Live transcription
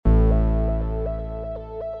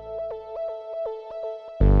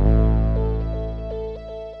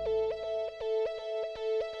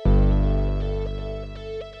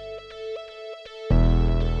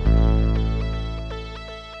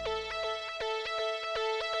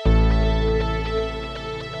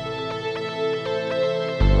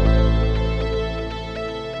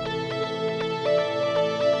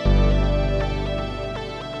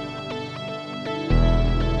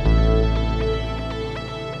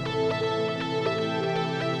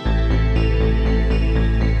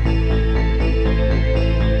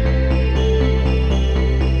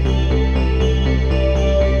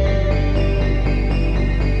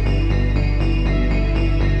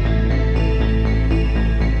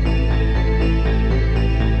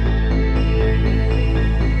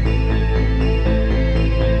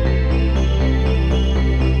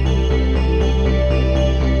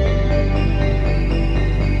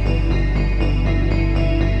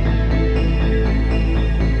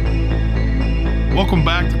Welcome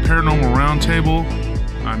back to Paranormal Roundtable.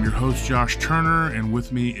 I'm your host, Josh Turner, and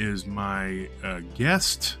with me is my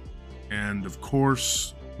guest and, of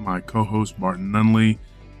course, my co-host, Barton Nunley.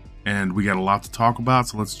 And we got a lot to talk about,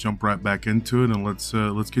 so let's jump right back into it and let's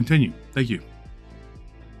continue. Thank you.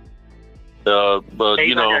 But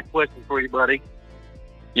hey, I got a question for you, buddy.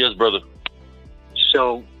 Yes, brother.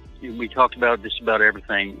 So we talked about just about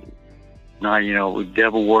everything. Now, with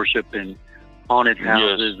devil worship and haunted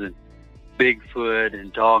houses and Bigfoot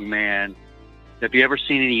and Dogman. Have you ever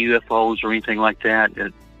seen any UFOs or anything like that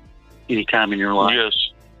at any time in your life?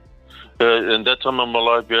 Yes. In that time of my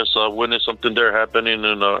life, yes, I witnessed something there happening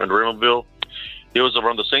in Raymondville. It was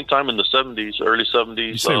around the same time in the 70s, early 70s.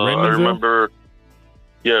 You say Raymondville? I remember,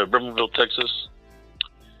 Raymondville, Texas.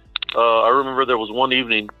 I remember there was one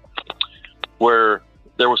evening where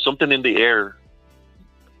there was something in the air.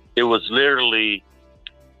 It was literally,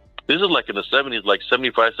 this is like in the 70s, like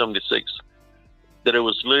 75, 76, that it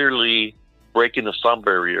was literally breaking the sound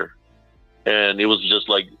barrier. And it was just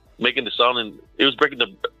like making the sound, and it was breaking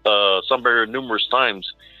the sound barrier numerous times.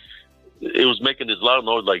 It was making this loud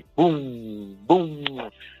noise like boom,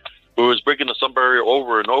 boom. It was breaking the sound barrier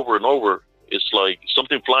over and over and over. It's like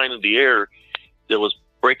something flying in the air that was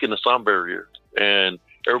breaking the sound barrier. And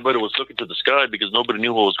everybody was looking to the sky because nobody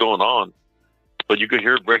knew what was going on. But you could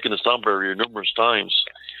hear it breaking the sound barrier numerous times.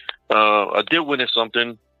 I did witness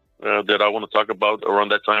something that I want to talk about around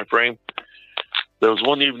that time frame. There was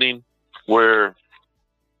one evening where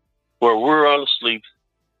we were all asleep,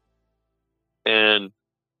 and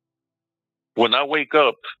when I wake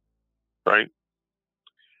up, right,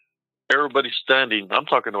 everybody's standing. I'm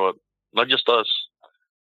talking about not just us,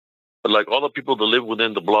 but like all the people that live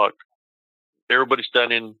within the block. Everybody's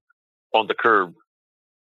standing on the curb.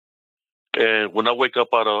 And when I wake up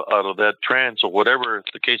out of that trance or whatever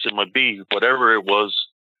the case it might be, whatever it was,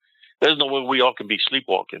 there's no way we all can be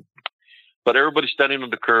sleepwalking. But everybody's standing on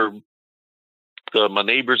the curb. My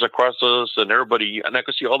neighbors across us and everybody, and I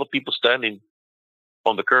could see all the people standing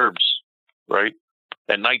on the curbs, right?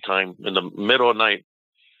 At nighttime, in the middle of the night.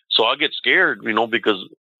 So I get scared, because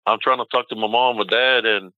I'm trying to talk to my mom or dad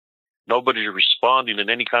and nobody's responding in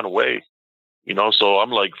any kind of way, so I'm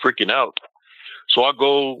like freaking out. So I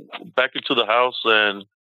go back into the house and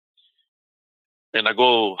I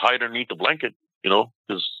go hide underneath the blanket,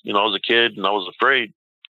 because, I was a kid and I was afraid.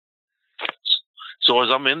 So as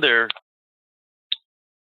I'm in there,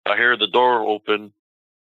 I hear the door open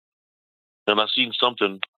and I seen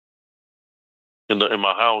something in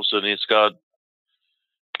my house, and it's got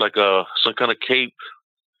like some kind of cape,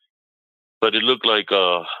 but it looked like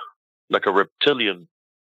a reptilian,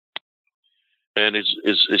 and it's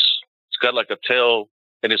got like a tail,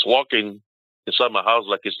 and it's walking inside my house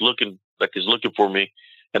like it's looking for me,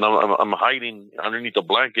 and I'm hiding underneath the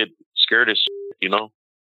blanket, scared as shit,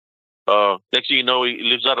 Next thing you know, he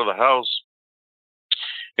leaves out of the house,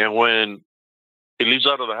 and when he leaves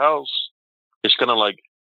out of the house, it's kind of like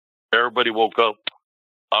everybody woke up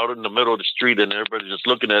out in the middle of the street, and everybody's just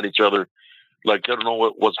looking at each other like they don't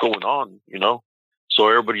know what's going on, So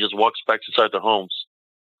everybody just walks back inside their homes.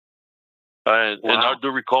 And I do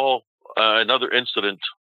recall another incident.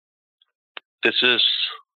 This is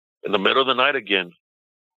in the middle of the night again,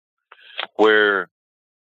 where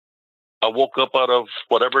I woke up out of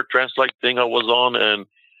whatever trance-like thing I was on, and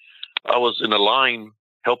I was in a line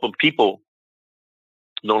helping people,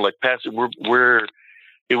 like passing where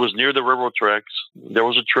it was near the railroad tracks. There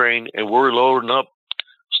was a train, and we were loading up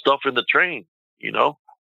stuff in the train,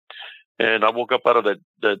 And I woke up out of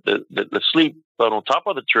the sleep, but on top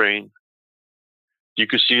of the train, you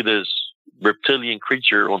could see this reptilian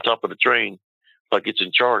creature on top of the train, like it's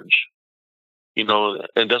in charge, and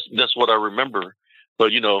that's what I remember.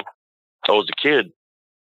 But, I was a kid.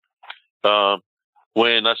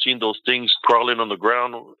 When I seen those things crawling on the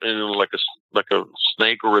ground, like a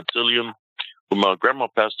snake or reptilian, when my grandma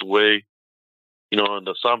passed away, and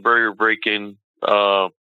the sound barrier breaking,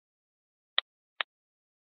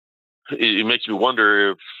 it makes me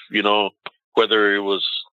wonder if, whether it was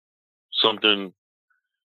something,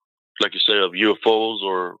 like you say, of UFOs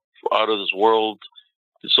or out of this world,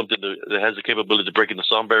 something that has the capability of breaking the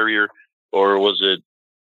sound barrier, or was it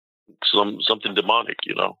something demonic,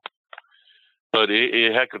 But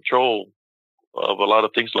it had control of a lot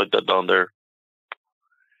of things like that down there.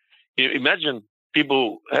 Imagine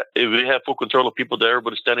people, if they have full control of people there,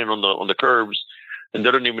 everybody's standing on the curbs, and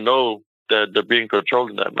they don't even know that they're being controlled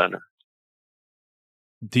in that manner.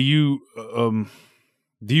 Do you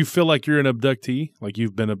feel like you're an abductee? Like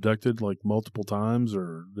you've been abducted like multiple times,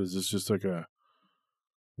 or is this just like a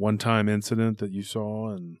one-time incident that you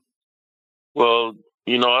saw? And well,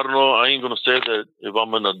 I don't know. I ain't gonna say that if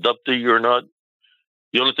I'm an abductee or not.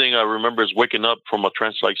 The only thing I remember is waking up from a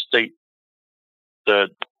trance-like state that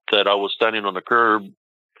I was standing on the curb,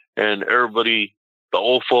 and everybody, the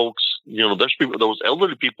old folks, there's people, those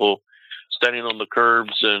elderly people standing on the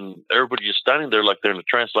curbs, and everybody just standing there like they're in a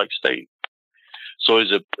trance-like state. So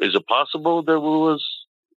is it possible that we was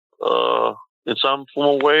in some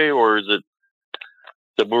form of way, or is it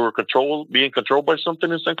that we were being controlled by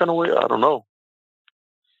something in some kind of way? I don't know.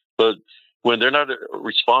 But when they're not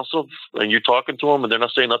responsive and you're talking to them and they're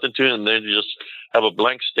not saying nothing to you, and they just have a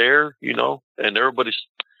blank stare, and everybody's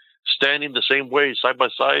standing the same way, side by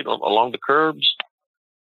side along the curbs,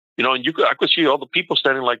 and I could see all the people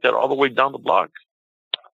standing like that all the way down the block.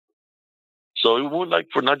 So it went like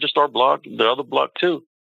for not just our block, the other block too,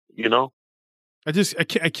 I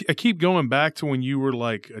keep going back to when you were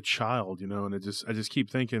like a child, and I just keep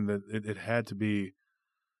thinking that it had to be,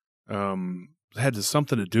 had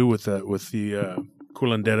something to do with the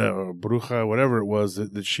curandera or bruja, whatever it was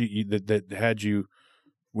that had you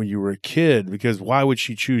when you were a kid. Because why would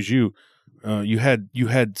she choose you? You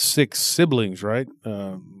had 6 siblings, right?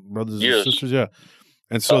 Brothers and sisters, yeah.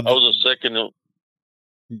 And so I was the second.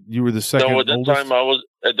 You were the second. No, at that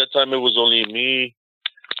oldest? time it was only me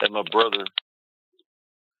and my brother.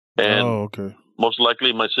 And okay. Most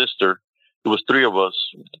likely my sister. It was 3 of us.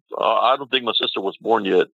 I don't think my sister was born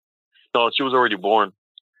yet. No, she was already born.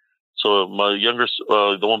 So my younger,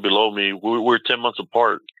 the one below me, we were 10 months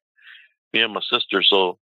apart, me and my sister.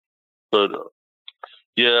 So, but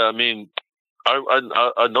yeah, I mean,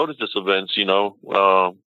 I noticed this events,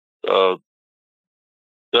 that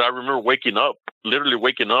I remember literally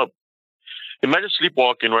waking up. Imagine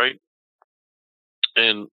sleepwalking, right?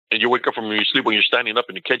 And you wake up from your sleep when you're standing up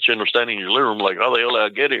in the kitchen or standing in your living room, like, how the hell did I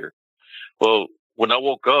get here? Well, when I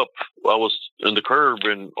woke up, I was in the curb,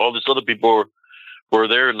 and all these other people were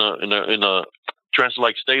there in a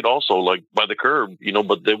trance-like state, also, like by the curb,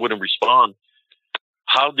 but they wouldn't respond.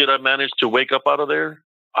 How did I manage to wake up out of there?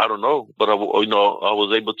 I don't know, but I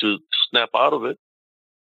was able to snap out of it.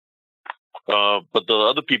 But the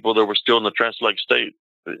other people that were still in the trance-like state,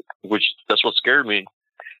 that's what scared me,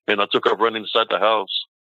 and I took up running inside the house.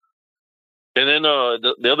 And then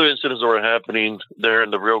the other incidents that were happening there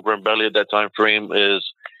in the Rio Grande Valley at that time frame is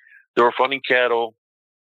they were finding cattle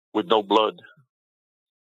with no blood.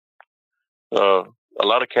 A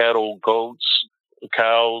lot of cattle, goats,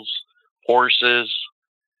 cows, horses.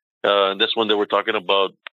 And that's when they were talking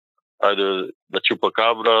about either the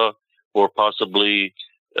chupacabra or possibly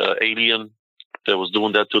alien that was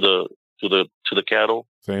doing that to the cattle.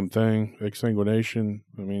 Same thing, exsanguination.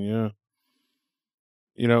 I mean, yeah.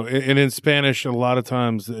 And in Spanish, a lot of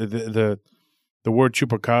times the word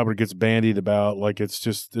chupacabra gets bandied about like it's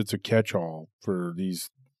a catch-all for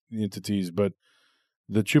these entities. But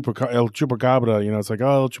the el chupacabra, it's like,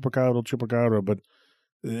 oh, el chupacabra, but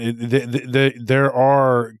there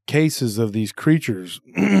are cases of these creatures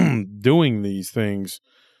doing these things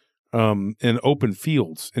in open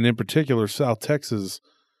fields, and in particular, South Texas.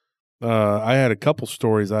 I had a couple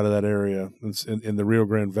stories out of that area in the Rio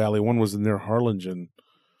Grande Valley. One was near Harlingen,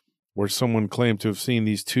 where someone claimed to have seen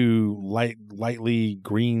these 2 lightly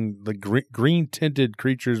green tinted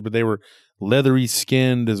creatures, but they were leathery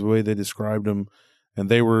skinned, is the way they described them, and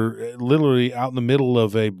they were literally out in the middle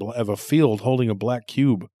of a field holding a black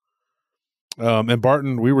cube. And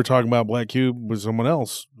Barton, we were talking about black cube with someone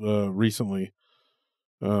else recently.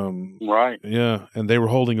 Right. Yeah, and they were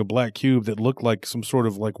holding a black cube that looked like some sort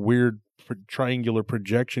of like weird triangular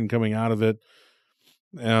projection coming out of it.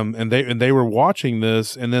 And they were watching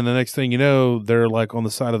this, and then the next thing you know, they're like on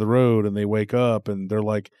the side of the road, and they wake up, and they're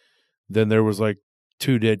like, then there was like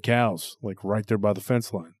 2 dead cows, like right there by the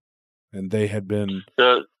fence line, and they had been,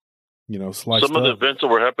 sliced. Some of the events that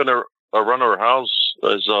were happening around our house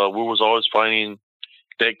is we was always finding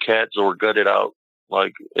dead cats that were gutted out.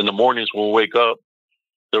 Like in the mornings when we wake up,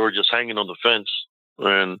 they were just hanging on the fence,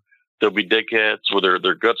 and there'll be dead cats with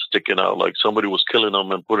their guts sticking out, like somebody was killing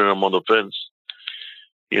them and putting them on the fence.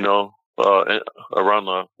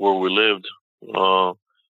 Around where we lived.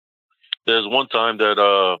 There's one time that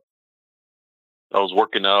I was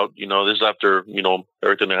working out, this is after,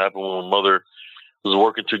 everything that happened with my mother. I was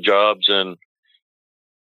working 2 jobs, and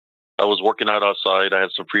I was working out outside. I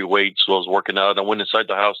had some free weights, so I was working out. I went inside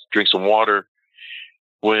the house to drink some water.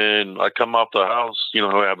 When I come out the house,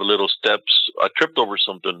 I have a little steps. I tripped over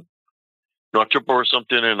something. I trip over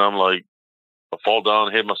something, and I'm like, I fall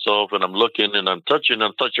down, hit myself, and I'm looking, and I'm touching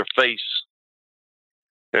your face.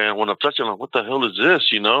 And when I'm touching, I'm like, what the hell is this,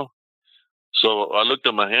 So I looked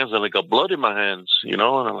at my hands, and I got blood in my hands, and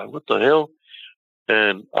I'm like, what the hell?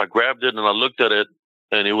 And I grabbed it, and I looked at it,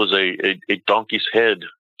 and it was a donkey's head,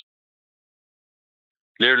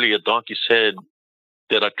 literally a donkey's head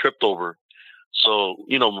that I tripped over. So,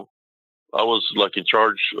 you know, I was like in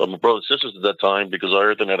charge of my brothers and sisters at that time because of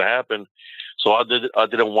everything that happened. So I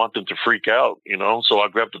didn't want them to freak out, you know. So I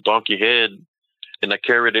grabbed the donkey head and I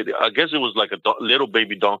carried it. I guess it was like a little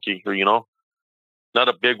baby donkey, you know, not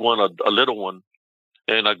a big one, a little one.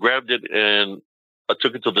 And I grabbed it and I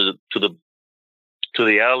took it to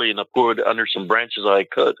the alley and I put it under some branches I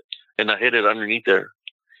cut and I hid it underneath there.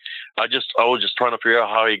 I was just trying to figure out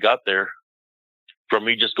how he got there from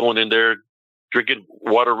me just going in there, drinking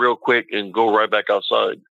water real quick and go right back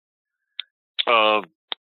outside.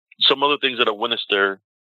 Some other things that I witnessed there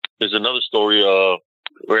is another story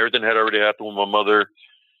where everything had already happened with my mother.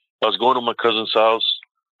 I was going to my cousin's house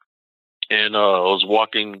and I was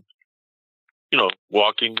walking.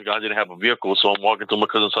 I didn't have a vehicle, so I'm walking to my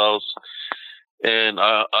cousin's house and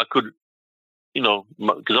I could, you know,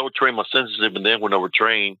 because I would train my senses even then when I would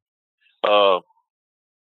train. I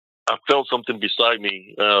felt something beside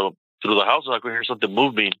me through the house. I could hear something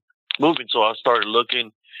moving. So I started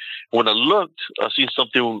looking. When I looked, I seen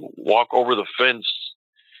something walk over the fence,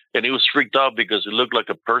 and he was freaked out because it looked like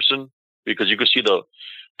a person, because you could see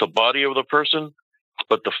the body of the person,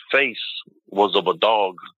 but the face was of a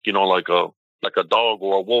dog, you know, like a dog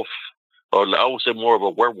or a wolf, or I would say more of a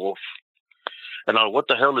werewolf. And what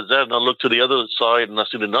the hell is that? And I looked to the other side and I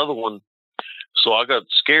seen another one. So I got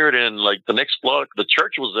scared, and like the next block, the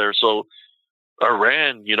church was there. So I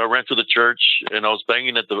ran to the church, and I was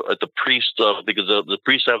banging at the priest because the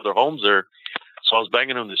priests have their homes there. So I was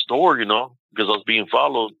banging on this door, you know, because I was being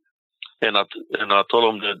followed. And I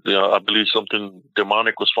told him that I believe something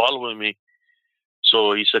demonic was following me.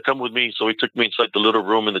 So he said, "Come with me." So he took me inside the little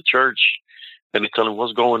room in the church, and he told him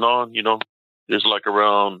what's going on. You know, it's like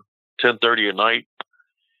around 10:30 at night.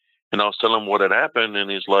 And I was telling him what had happened, and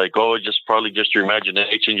he's like, "Oh, it's probably just your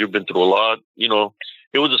imagination. You've been through a lot." You know,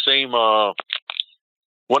 it was the same.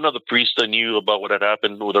 One of the priests I knew about what had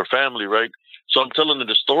happened with our family, right? So I'm telling him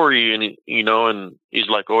the story, and and he's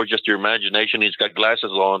like, "Oh, it's just your imagination." He's got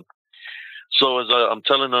glasses on. So as I'm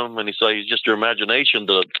telling him, and he's like, "It's just your imagination."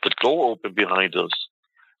 The door opened behind us.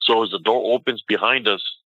 So as the door opens behind us,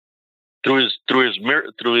 through his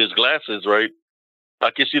mirror, through his glasses, right,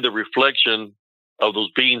 I can see the reflection of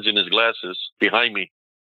those beings in his glasses behind me.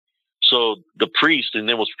 So the priest, and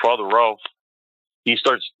then was Father Ralph, he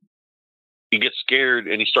gets scared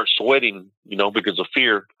and he starts sweating, you know, because of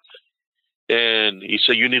fear. And he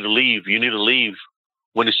said, "You need to leave. You need to leave."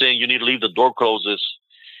 When he's saying you need to leave, the door closes.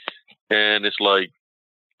 And it's like,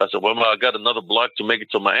 I said, "Well, I got another block to make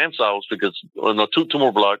it to my aunt's house because, two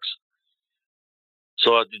more blocks."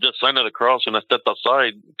 So I just signed at the cross and I stepped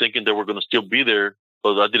outside thinking they were going to still be there,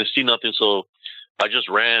 but I didn't see nothing. So I just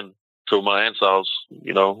ran to my aunt's house,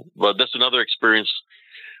 you know. But that's another experience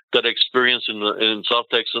that I experienced in South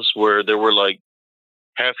Texas, where they were like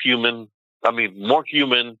half human. I mean, more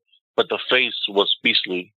human, but the face was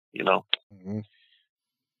beastly, you know. Mm-hmm.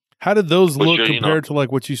 How did those look compared to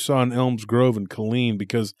like what you saw in Elms Grove and Killeen?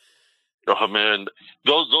 Because oh man,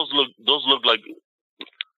 those look like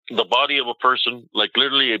the body of a person, like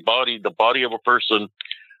literally the body of a person,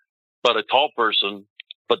 but a tall person,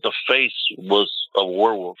 but the face was a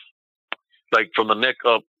werewolf. Like from the neck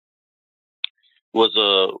up was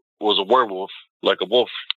a werewolf, like a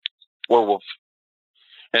werewolf.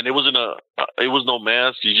 And it was no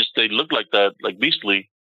mask. They looked like that, like beastly.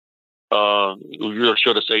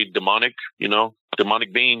 Should I say demonic, you know,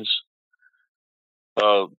 demonic beings.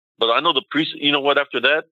 But I know the priest, you know what, after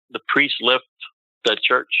that, the priest left that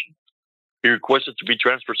church. He requested to be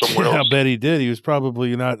transferred somewhere else. I bet he did. He was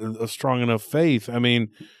probably not a strong enough faith. I mean,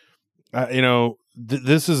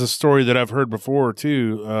 this is a story that I've heard before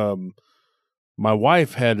too. My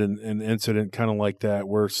wife had an incident kind of like that,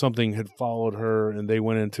 where something had followed her, and they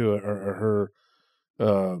went into her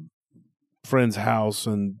friend's house.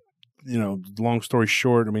 And long story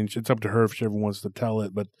short, I mean, it's up to her if she ever wants to tell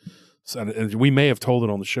it. But and we may have told it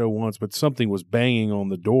on the show once, but something was banging on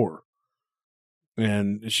the door,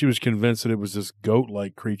 and she was convinced that it was this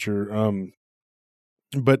goat-like creature.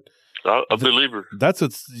 But I believe her.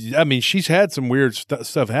 I mean, she's had some weird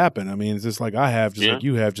stuff happen. I mean, it's just like I have, just like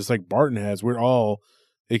you have, just like Barton has. We're all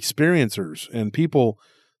experiencers, and people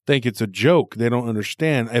think it's a joke. They don't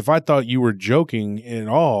understand. If I thought you were joking at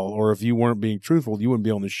all, or if you weren't being truthful, you wouldn't be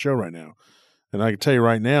on this show right now. And I can tell you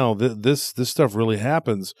right now, this stuff really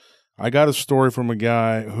happens. I got a story from a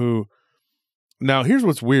guy who. Now, here's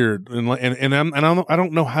what's weird, and I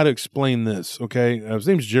don't know how to explain this. Okay, his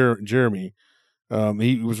name's Jeremy.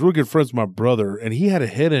 He was really good friends with my brother, and he had a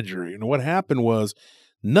head injury. And what happened was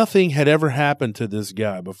Nothing had ever happened to this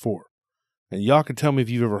guy before. And y'all can tell me if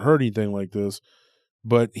you've ever heard anything like this,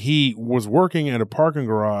 but he was working at a parking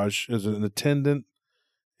garage as an attendant,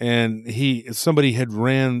 and somebody had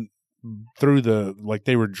ran through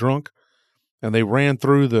they were drunk, and they ran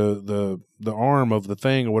through the arm of the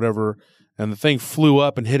thing or whatever, and the thing flew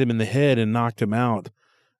up and hit him in the head and knocked him out.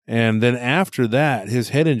 And then after that, his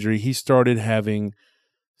head injury, he started having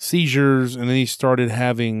seizures, and then he started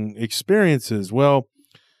having experiences. Well,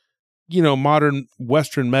 modern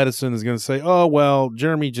Western medicine is going to say, oh, well,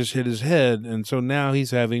 Jeremy just hit his head, and so now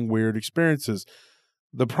he's having weird experiences.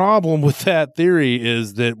 The problem with that theory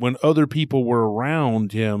is that when other people were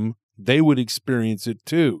around him, they would experience it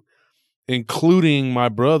too, including my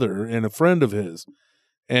brother and a friend of his.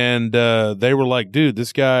 And they were like, dude,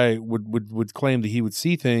 this guy would claim that he would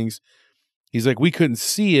see things. He's like, we couldn't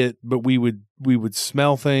see it, but we would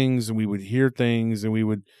smell things, and we would hear things, and we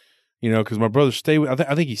would, because my brother stayed.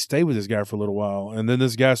 I think he stayed with this guy for a little while, and then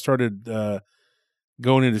this guy started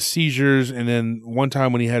going into seizures. And then one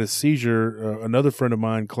time when he had a seizure, another friend of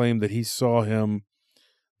mine claimed that he saw him.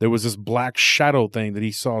 There was this black shadow thing that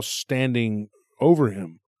he saw standing over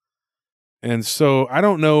him, and so I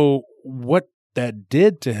don't know what that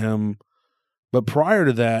did to him. But prior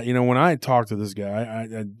to that, when I talked to this guy,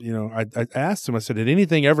 I asked him, I said, did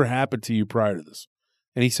anything ever happen to you prior to this?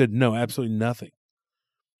 And he said, no, absolutely nothing.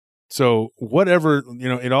 So whatever,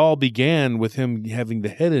 it all began with him having the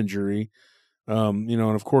head injury. And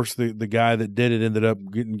of course the guy that did it ended up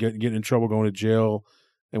getting in trouble, going to jail,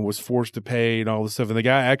 and was forced to pay and all this stuff. And the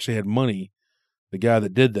guy actually had money. The guy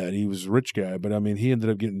that did that, he was a rich guy, but I mean, he ended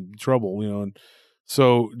up getting in trouble, and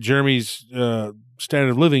so Jeremy's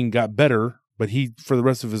standard of living got better, but he, for the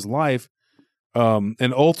rest of his life,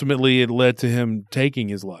 and ultimately it led to him taking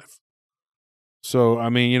his life. So, I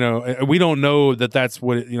mean, we don't know that that's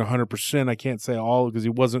what, 100%. I can't say all, because I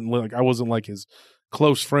wasn't like his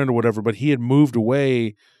close friend or whatever, but he had moved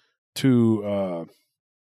away to,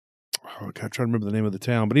 I'm trying to remember the name of the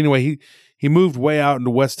town. But anyway, he moved way out into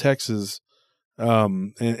West Texas,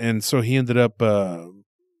 and so he ended up,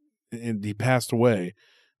 and he passed away.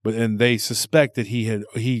 And they suspect that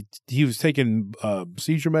he was taking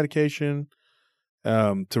seizure medication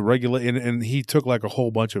to regulate, and he took like a whole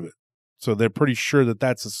bunch of it. So they're pretty sure that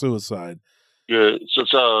that's a suicide. Yeah, so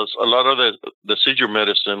a lot of the seizure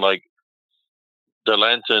medicine, like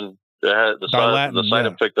Dilantin, the side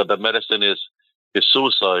effect of the medicine is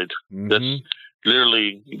suicide. Mm-hmm. That's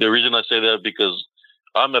literally the reason I say that, because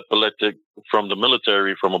I'm epileptic from the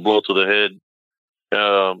military, from a blow to the head.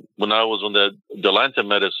 When I was on the Dilantin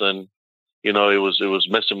medicine, it was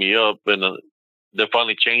messing me up, and they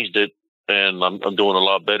finally changed it, and I'm doing a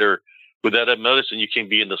lot better. With that medicine, you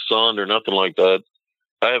can't be in the sun or nothing like that.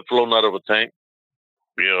 I have flown out of a tank.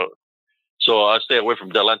 Yeah. So I stay away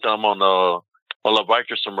from Dilantin. I'm on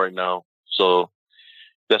Livestreams right now. So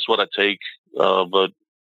that's what I take. But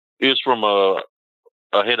it was from I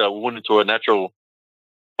went into a natural,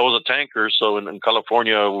 I was a tanker. So in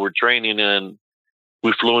California, we were training, and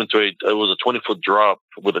we flew into it was a 20-foot drop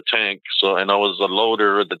with a tank. So, and I was a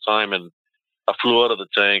loader at the time, and I flew out of the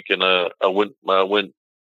tank, and I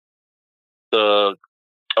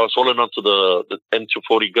was holding onto the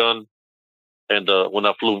M240 gun, and when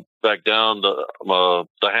I flew back down, the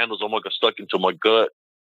hand was almost stuck into my gut.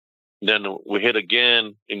 And then we hit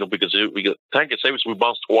again, because we got tank and savings. We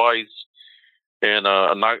bounced twice, and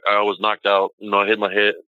I was knocked out. I hit my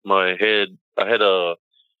head. I had a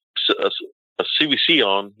CVC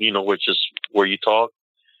on, which is where you talk,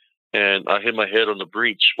 and I hit my head on the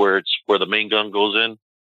breech where the main gun goes in,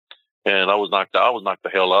 and I was knocked out. I was knocked the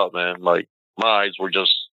hell out, man. Like, my eyes were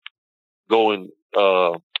just going,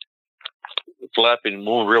 flapping,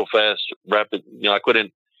 moving real fast, rapid. I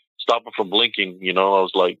couldn't stop it from blinking. I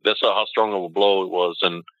was like, that's how strong of a blow it was.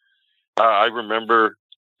 And I remember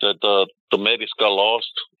that the medics got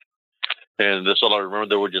lost, and that's all I remember.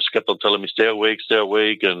 They were just kept on telling me, stay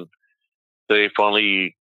awake. And they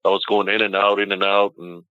finally, I was going in and out,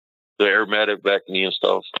 and the airmatic back me and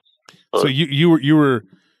stuff. So were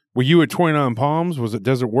you at 29 Palms? Was it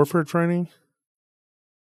Desert Warfare training?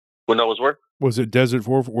 When I was where? Was it Desert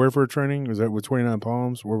Warfare training? Was that with 29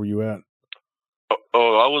 Palms? Where were you at?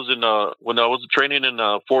 Oh, I was in when I was training in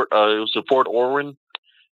Fort. It was in Fort Orwin,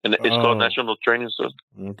 and it's called National Training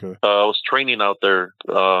Center. Okay. I was training out there.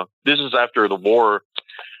 This is after the war.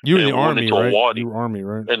 You were in the Army, right? You were Army,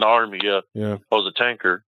 right? In the Army, yeah. Yeah. I was a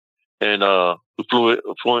tanker, and we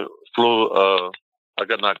flew. I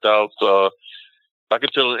got knocked out. I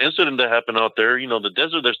could tell an incident that happened out there. The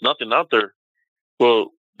desert. There's nothing out there.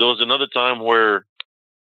 Well, there was another time where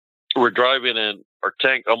we're driving and our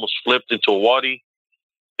tank almost flipped into a wadi,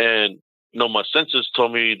 And, my senses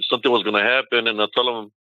told me something was going to happen. And I tell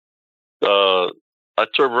them,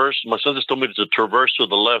 my senses told me to traverse to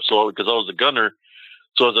the left. So, because I was a gunner.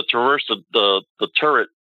 So as I traversed the turret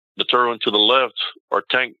went to the left, our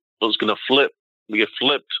tank was going to flip. We get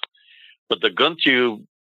flipped, but the gun tube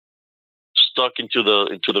stuck into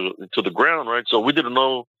the ground, right? So we didn't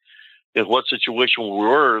know in what situation we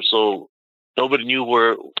were. So nobody knew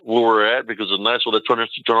where we were at, because the night, so they turned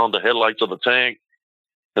us to turn on the headlights of the tank,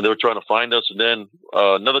 and they were trying to find us. And then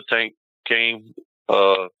another tank came,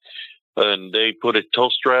 and they put a tow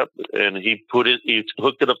strap, and he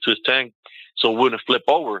hooked it up to his tank so it wouldn't flip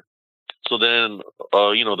over. So then,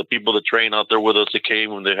 the people that train out there with us, they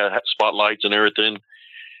came and they had spotlights and everything,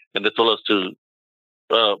 and they told us to,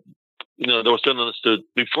 they were telling us to.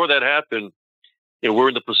 Before that happened, we're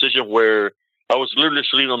in the position where I was literally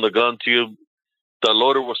sitting on the gun tube. The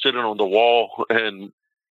loader was sitting on the wall, and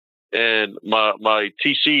my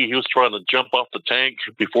TC, he was trying to jump off the tank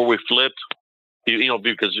before we flipped,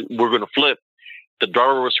 because we're going to flip. The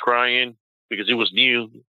driver was crying because he was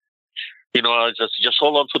new. I just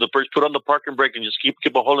hold on to the brakes, put on the parking brake, and just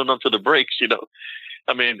keep on holding on to the brakes.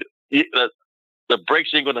 I mean, the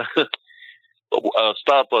brakes ain't going to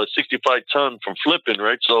stop a 65-ton from flipping,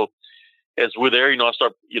 right? So as we're there, I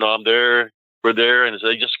start, I'm there, we're there, and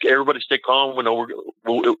say, just everybody stay calm.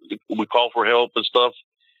 We call for help and stuff.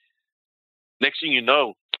 Next thing you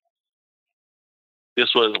know,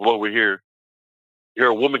 this was what we hear. You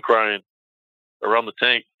hear a woman crying around the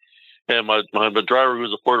tank, and my driver, who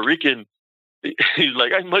was a Puerto Rican, he's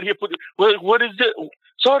like, "Ay, Maria, what is it,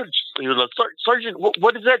 Sergeant?" He was like, "Sergeant,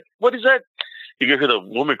 what is that? What is that?" You can hear the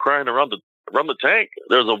woman crying around the tank.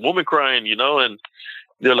 There's a woman crying, and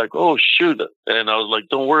they're like, "Oh shoot!" And I was like,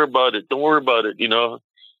 "Don't worry about it. Don't worry about it." It's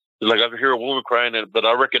like I could hear a woman crying, but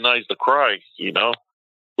I recognized the cry,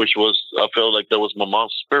 which was, I felt like that was my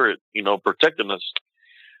mom's spirit, protecting us.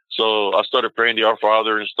 So I started praying to Our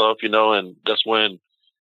Father and stuff, and that's when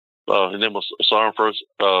his name was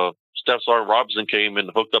Staff Sergeant Robinson came and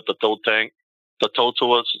hooked up the tow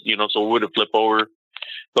to us, so we wouldn't flip over.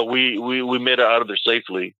 But we made it out of there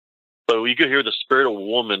safely. But you could hear the spirit of a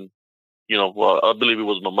woman, I believe it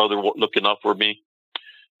was my mother looking out for me,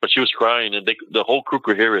 but she was crying, and the whole crew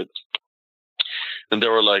could hear it. And they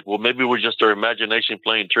were like, well, maybe we're just our imagination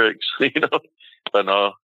playing tricks, But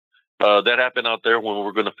no, that happened out there when we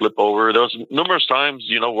were going to flip over. There was numerous times,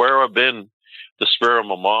 where I've been, the spirit of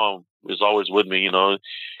my mom is always with me,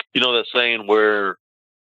 that saying where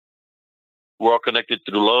we're all connected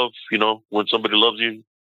through love, when somebody loves you,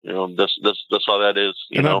 that's how that is.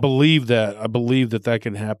 I believe that. I believe that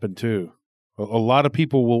can happen too. A lot of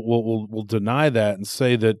people will deny that and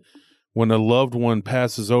say that when a loved one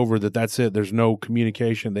passes over, that's it. There's no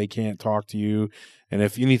communication. They can't talk to you. And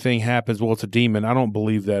if anything happens, well, it's a demon. I don't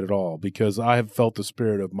believe that at all, because I have felt the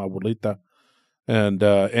spirit of my abuelita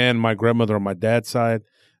and my grandmother on my dad's side.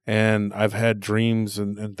 And I've had dreams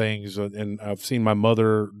and things, and I've seen my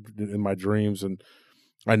mother in my dreams, and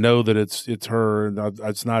I know that it's her, and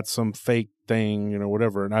it's not some fake thing,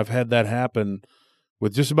 whatever. And I've had that happen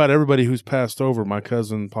with just about everybody who's passed over. My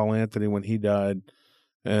cousin Paul Anthony, when he died,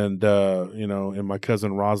 and and my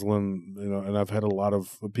cousin Rosalind, and I've had a lot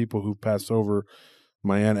of people who've passed over.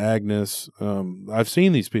 My Aunt Agnes, I've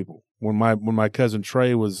seen these people. When my cousin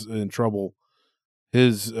Trey was in trouble,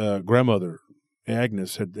 his grandmother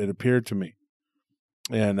Agnes had appeared to me,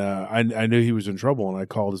 and I knew he was in trouble, and I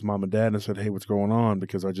called his mom and dad and I said, "Hey, what's going on?"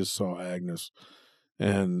 Because I just saw Agnes,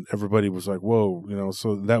 and everybody was like, "Whoa,"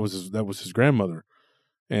 So that was his grandmother,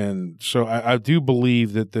 and so I do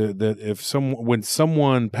believe that when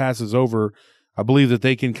someone passes over, I believe that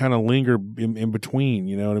they can kind of linger in between.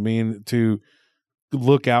 You know what I mean? To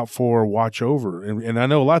look out for, watch over, and I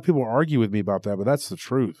know a lot of people argue with me about that, but that's the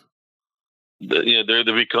truth. Yeah, they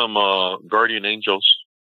become guardian angels.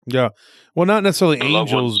 Yeah, well, not necessarily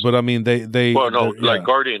angels, but I mean they. Well, no, like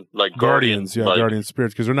guardians, yeah, guardian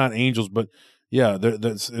spirits, because they're not angels, but yeah,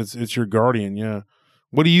 it's your guardian. Yeah,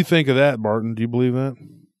 what do you think of that, Barton? Do you believe that?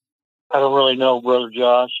 I don't really know, Brother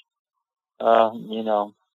Josh.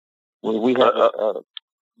 We have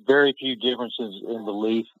very few differences in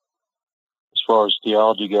belief as far as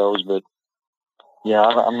theology goes, but yeah,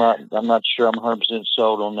 I'm not sure I'm 100%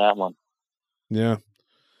 sold on that one. Yeah,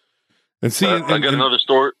 and see, I got another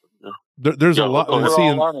story. There's a lot. We're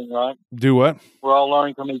all learning, right? Do what? We're all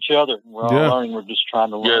learning from each other. We're all learning. We're just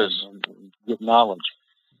trying to learn and get knowledge.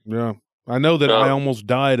 Yeah, I know that I almost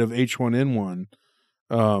died of H1N1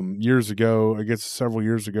 years ago. I guess several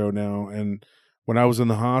years ago now, and when I was in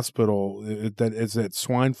the hospital, it's that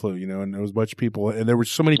swine flu, and there was a bunch of people, and there were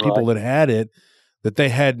so many people that had it that they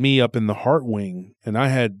had me up in the heart wing, and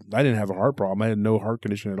I didn't have a heart problem. I had no heart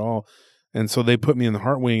condition at all. And so they put me in the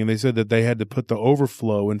heart wing, and they said that they had to put the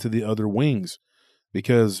overflow into the other wings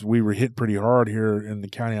because we were hit pretty hard here in the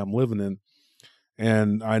county I'm living in.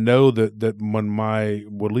 And I know that when my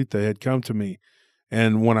abuelita had come to me,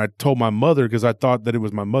 and when I told my mother, because I thought that it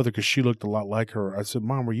was my mother because she looked a lot like her, I said,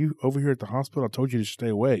 "Mom, were you over here at the hospital? I told you to stay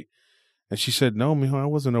away." And she said, "No, mijo, I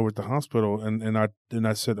wasn't over at the hospital." And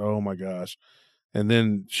I said, "Oh my gosh." And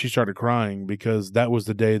then she started crying because that was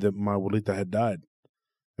the day that my abuelita had died.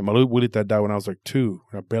 And my abuelita died when I was like 2.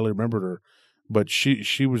 I barely remembered her. But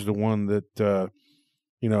she was the one that,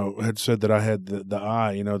 had said that I had the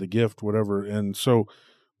eye, the gift, whatever. And so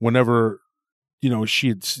whenever, she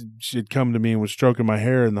had come to me and was stroking my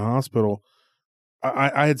hair in the hospital,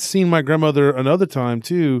 I had seen my grandmother another time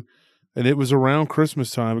too. And it was around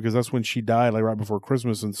Christmas time because that's when she died, like right before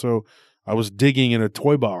Christmas. And so I was digging in a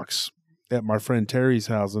toy box at my friend Terry's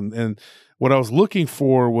house, and what I was looking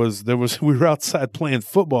for was we were outside playing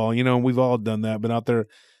football, and we've all done that, been out there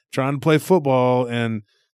trying to play football, and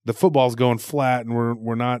the football's going flat, and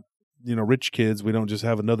we're not rich kids. We don't just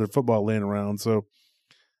have another football laying around. So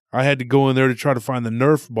I had to go in there to try to find the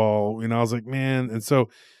Nerf ball. I was like, man. And so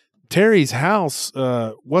Terry's house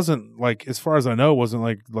wasn't like, as far as I know, wasn't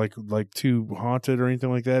like too haunted or anything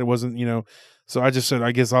like that. It wasn't, So I just said,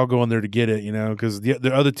 I guess I'll go in there to get it, because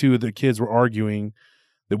the other two of the kids were arguing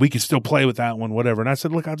that we could still play with that one, whatever. And I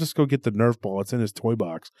said, look, I'll just go get the Nerf ball. It's in his toy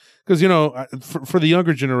box. Because, for the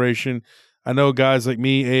younger generation, I know guys like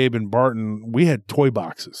me, Abe, and Barton, we had toy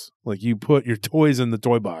boxes. Like you put your toys in the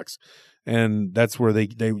toy box. And that's where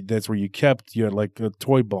that's where you kept like a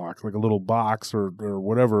toy box, like a little box or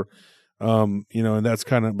whatever. And that's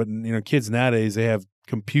kind of, but kids nowadays, they have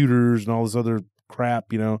computers and all this other crap,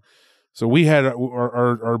 So we had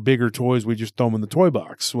our bigger toys. We just throw them in the toy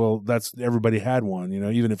box. Well, everybody had one,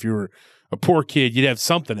 even if you were a poor kid, you'd have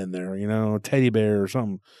something in there, a teddy bear or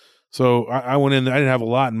something. So I went in there. I didn't have a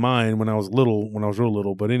lot in mind when I was real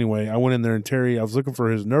little. But anyway, I went in there, and Terry, I was looking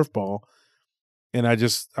for his Nerf ball, and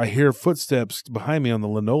I hear footsteps behind me on the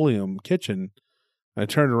linoleum kitchen. I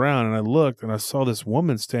turned around and I looked, and I saw this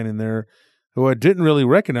woman standing there who I didn't really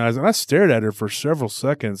recognize. And I stared at her for several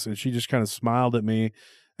seconds, and she just kind of smiled at me.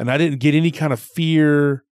 And I didn't get any kind of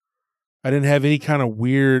fear. I didn't have any kind of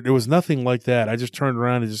weird. There was nothing like that. I just turned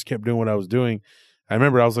around and just kept doing what I was doing. I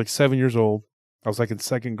remember I was like 7 years old. I was like in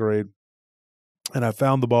second grade. And I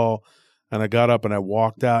found the ball, and I got up and I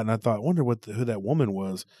walked out, and I thought, I wonder who that woman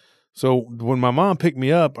was. So when my mom picked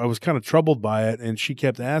me up, I was kind of troubled by it, and she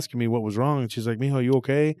kept asking me what was wrong. And she's like, "Mijo, you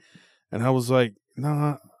okay?" And I was like,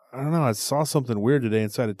 "No, I don't know. I saw something weird today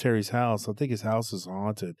inside of Terry's house. I think his house is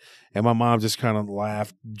haunted." And my mom just kind of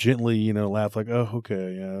laughed gently, laughed like, "Oh,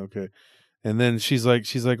 okay. Yeah, okay." And then she's like,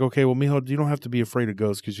 "Okay, well, mijo, you don't have to be afraid of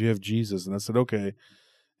ghosts because you have Jesus." And I said, "Okay."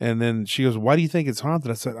 And then she goes, "Why do you think it's haunted?"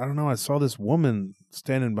 I said, "I don't know. I saw this woman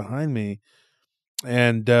standing behind me,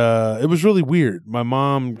 and it was really weird." My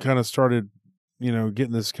mom kind of started,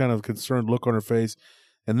 getting this kind of concerned look on her face.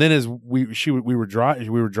 And then as we were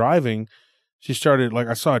driving, she started, like,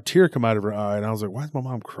 I saw a tear come out of her eye, and I was like, "Why is my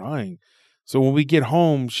mom crying?" So when we get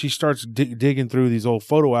home, she starts digging through these old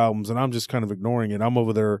photo albums, and I'm just kind of ignoring it. I'm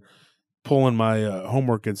over there pulling my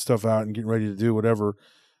homework and stuff out and getting ready to do whatever.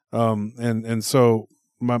 And so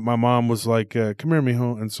my mom was like, "Come here,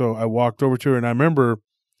 mijo." And so I walked over to her, and I remember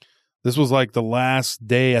this was like the last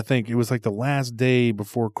day. I think it was like the last day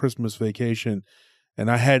before Christmas vacation. And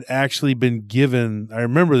I had actually been given, I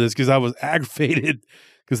remember this because I was aggravated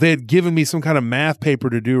because they had given me some kind of math paper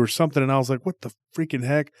to do or something. And I was like, what the freaking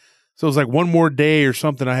heck? So it was like one more day or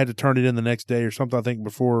something. I had to turn it in the next day or something, I think,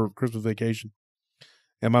 before Christmas vacation.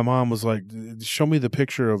 And my mom was like, "Show me the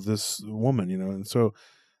picture of this woman," And so,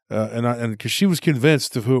 and because she was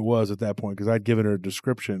convinced of who it was at that point, because I'd given her a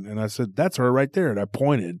description. And I said, "That's her right there." And I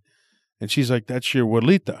pointed, and she's like, "That's your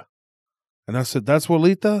abuelita." And I said, "That's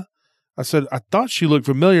abuelita?" I said, "I thought she looked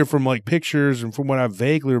familiar from like pictures and from what I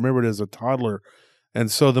vaguely remembered as a toddler."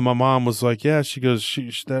 And so then my mom was like, "Yeah," she goes,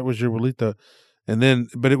 "That was your abuelita." And then,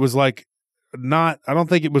 but it was like I don't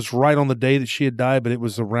think it was right on the day that she had died, but it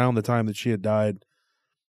was around the time that she had died.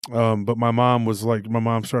 But my mom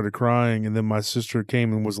started crying, and then my sister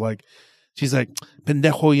came and was like, she's like,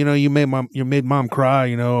 "Pendejo, you made mom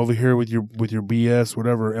cry, over here with your BS,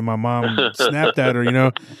 whatever." And my mom snapped at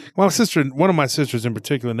her, one of my sisters in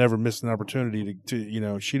particular never missed an opportunity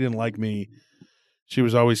to she didn't like me. She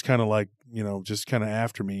was always kind of like, just kind of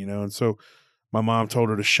after me, And so my mom told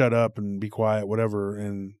her to shut up and be quiet, whatever.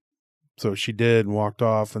 And so she did and walked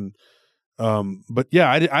off. And, but yeah,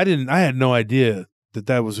 I had no idea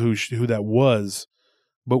that was who that was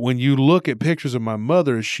But when you look at pictures of my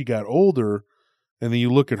mother as she got older, and then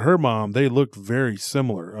you look at her mom, they looked very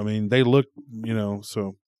similar. I mean, they look,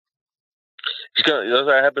 so.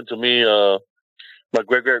 That happened to me. My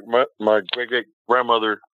great great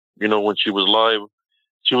grandmother, when she was alive,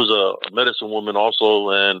 she was a medicine woman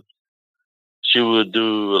also, and she would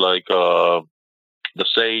do like the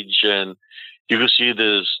sage, and you could see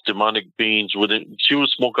this demonic beings within. She would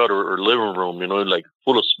smoke out her living room, like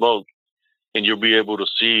full of smoke, and you'll be able to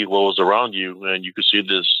see what was around you, and you could see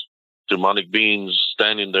this demonic beings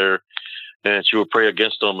standing there, and she would pray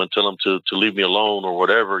against them and tell them to leave me alone or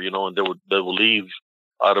whatever, and they would leave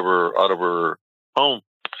out of her home.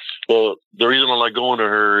 Well, the reason I like going to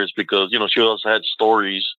her is because she also had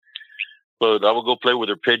stories. But I would go play with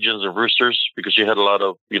her pigeons and roosters because she had a lot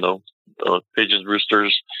of pigeons,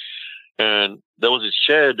 roosters, and there was this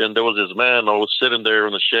shed, and there was this man always sitting there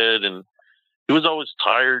in the shed, and he was always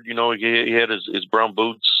tired. He had his brown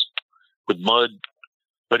boots with mud.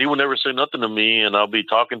 But he would never say nothing to me, and I'll be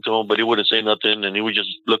talking to him, but he wouldn't say nothing, and he was just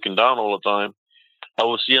looking down all the time. I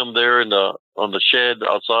would see him there on the shed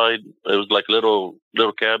outside. It was like little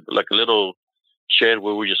cab, like a little shed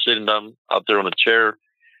where we were just sitting down out there on a chair.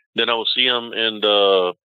 Then I would see him in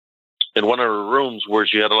one of her rooms where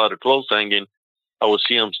she had a lot of clothes hanging. I would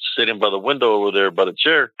see him sitting by the window over there by the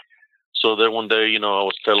chair. So then one day, I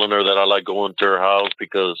was telling her that I like going to her house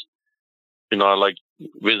because, I like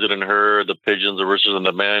visiting her, the pigeons, the roosters, and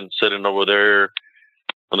the man sitting over there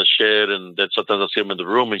on the shed. And then sometimes I see him in the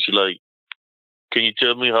room, and she's like, "Can you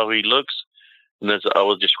tell me how he looks?" And then I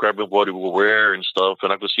was describing what he would wear and stuff,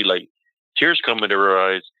 and I could see like tears coming to her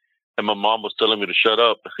eyes. And my mom was telling me to shut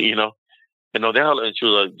up, and she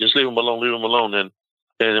was like, "Just leave him alone, leave him alone."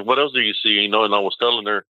 And what else do you see? And I was telling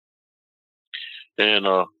her, and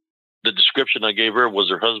the description I gave her was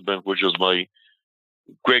her husband, which was my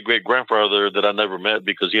great great grandfather that I never met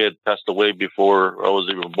because he had passed away before I was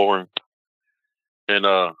even born. And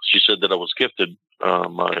she said that I was gifted,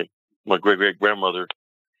 my great great grandmother.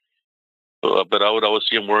 But I would always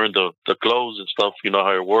see him wearing the clothes and stuff,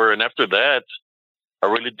 how he wore. And after that, I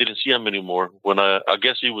really didn't see him anymore. When I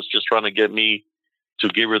guess he was just trying to get me to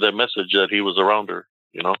give her that message that he was around her,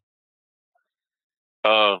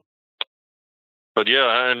 But yeah,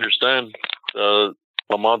 I understand.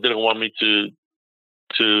 My mom didn't want me to.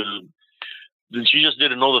 She just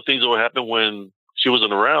didn't know the things that would happen when she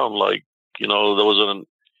wasn't around. Like, there was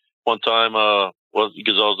one time,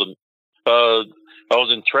 because I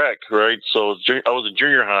was in track, right? So I was in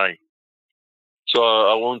junior high. So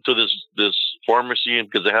I went to this pharmacy, and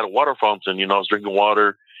because they had a water fountain, I was drinking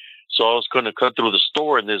water. So I was going to cut through the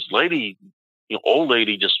store, and this lady, old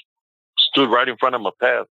lady, just stood right in front of my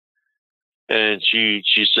path. And she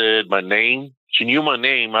said my name. She knew my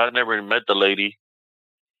name. I had never even met the lady.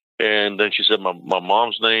 And then she said my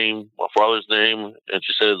mom's name, my father's name. And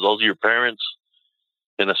she said, "Those are your parents?"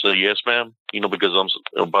 And I said, "Yes, ma'am." Because I'm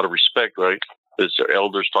about to respect, right? It's their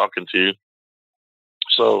elders talking to you.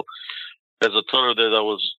 So as I told her that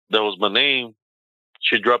was my name,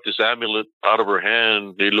 she dropped this amulet out of her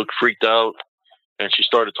hand. They looked freaked out, and she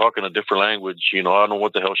started talking a different language. I don't know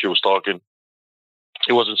what the hell she was talking.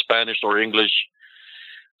 It wasn't Spanish or English.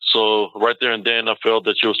 So right there and then, I felt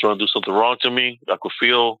that she was trying to do something wrong to me. I could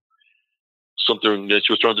feel something that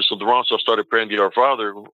she was trying to do something wrong. So I started praying the Our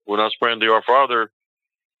Father. When I was praying the Our Father,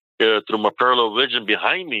 through my parallel vision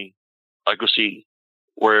behind me, I could see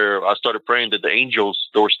where I started praying that the angels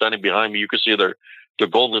that were standing behind me, you could see their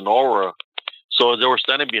golden aura. So as they were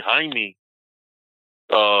standing behind me,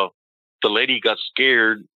 the lady got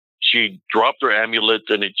scared. She dropped her amulet,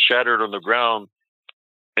 and it shattered on the ground.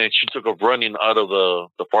 And she took off running out of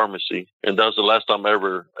the pharmacy. And that was the last time I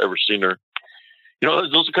ever seen her.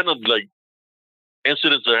 Those are kind of like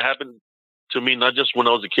incidents that happened to me, not just when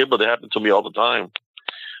I was a kid, but they happened to me all the time.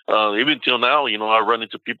 Even till now, I run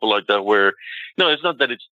into people like that where, it's not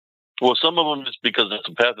that some of them is because it's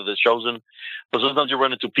a path that they're chosen, but sometimes you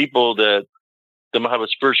run into people that they might have a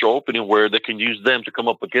spiritual opening where they can use them to come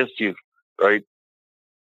up against you, right?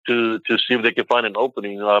 To see if they can find an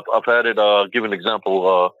opening. I've had it, give an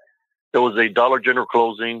example. There was a Dollar General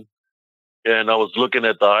closing, and I was looking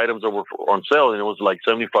at the items that were on sale, and it was like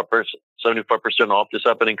 75% off. This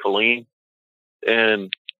happened in Killeen.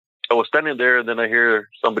 And I was standing there, and then I hear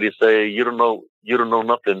somebody say, you don't know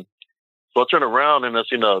nothing. So I turn around, and I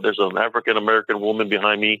see there's an African-American woman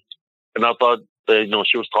behind me. And I thought that,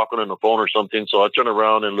 she was talking on the phone or something. So I turn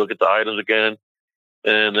around and look at the items again.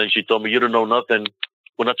 And then she told me, "You don't know nothing."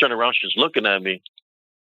 When I turn around, she's looking at me.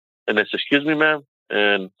 And I said, "Excuse me, ma'am."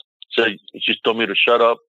 And she told me to shut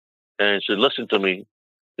up. And she said, "Listen to me.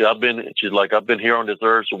 Yeah, I've been here on this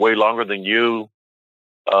earth way longer than you.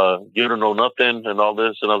 you don't know nothing and all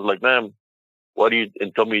this. And I was like, ma'am, why do you,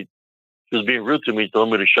 and told me, she was being rude to me, told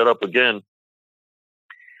me to shut up again.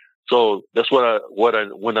 So that's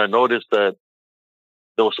when I noticed that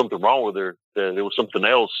there was something wrong with her, that there was something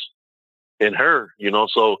else in her,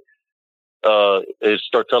 so, it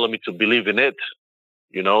started telling me to believe in it,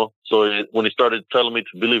 So when he started telling me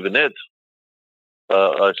to believe in it,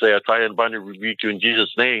 I say, I tie and bind and rebuke you in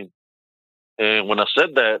Jesus' name. And when I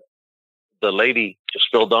said that, the lady just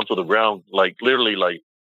fell down to the ground, like literally, like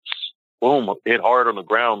boom, hit hard on the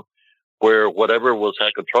ground, where whatever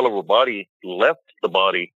had control of her body left the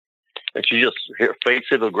body, and she just hit face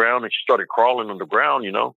hit the ground, and she started crawling on the ground.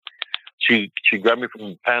 She grabbed me from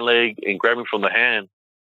the pant leg and grabbed me from the hand,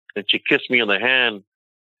 and she kissed me on the hand,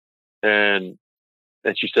 and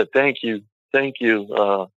she said, "Thank you, thank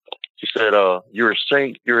you." She said, "You're a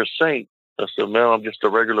saint. You're a saint." I said, "Man, I'm just a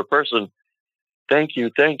regular person." Thank you,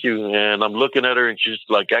 thank you. And I'm looking at her, and she's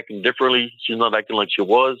like acting differently. She's not acting like she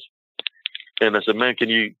was. And I said, "Man, can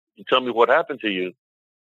you tell me what happened to you?"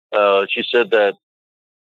 She said that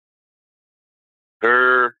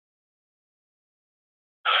her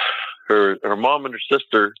mom and her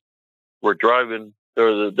sister were driving. They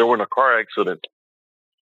were in a car accident,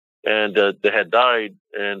 and they had died.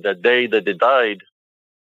 And that day that they died,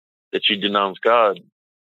 that she denounced God.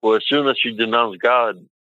 Well, as soon as she denounced God,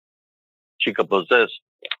 she got possessed,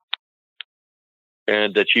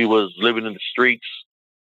 and that she was living in the streets,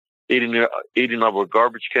 eating out of a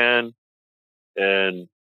garbage can, and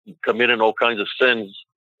committing all kinds of sins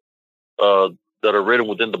that are written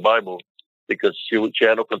within the Bible, because she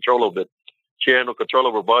had no control of it. She had no control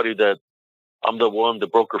of her body. That I'm the one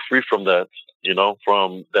that broke her free from that,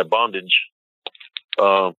 from that bondage.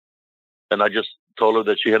 And I just told her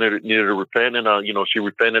that she needed to repent, and she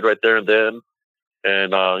repented right there and then.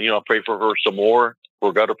 And I prayed for her some more,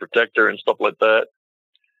 for God to protect her and stuff like that.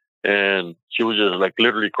 And she was just like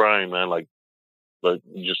literally crying, man, like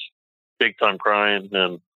just big time crying.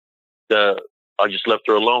 And I just left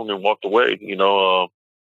her alone and walked away. I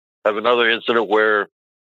have another incident where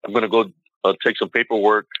I'm going to go take some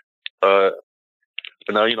paperwork. And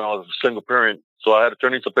now, I was a single parent, so I had to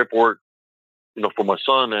turn in some paperwork, for my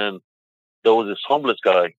son. And there was this homeless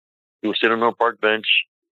guy. He was sitting on a park bench.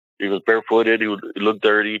 He was barefooted. He looked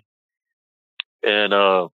dirty. And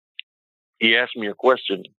he asked me a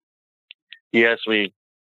question. He asked me,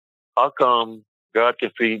 "How come God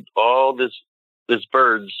can feed all this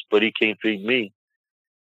birds, but he can't feed me?"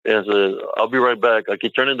 And I said, "I'll be right back." I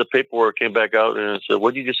could turn in the paperwork, came back out, and I said,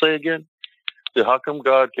 "What did you say again?" I said, "How come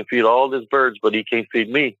God can feed all these birds, but he can't feed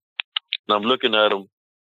me?" And I'm looking at him,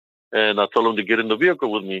 and I told him to get in the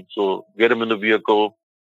vehicle with me. So get him in the vehicle.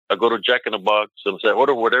 I go to Jack in the Box and say,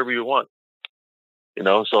 "Order whatever you want."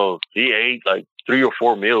 So he ate like 3 or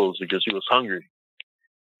 4 meals because he was hungry.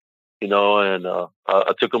 And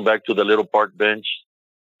I took him back to the little park bench.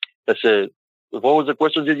 I said, "What was the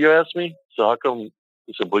question did you ask me?" So how come?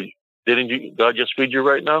 He said, "But didn't God just feed you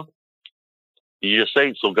right now? You just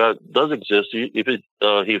ate, so God does exist. If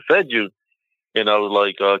he fed you." And I was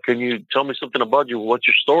like, "Can you tell me something about you? What's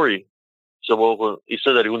your story?" So he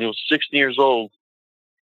said that when he was 16 years old,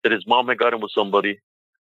 that his mom had got him with somebody,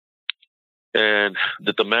 and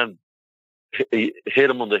that the man hit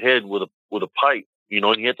him on the head with a pipe,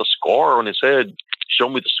 and he had the scar on his head. Showed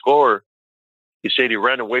me the scar. He said he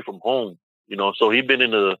ran away from home, so he'd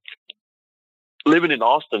been living in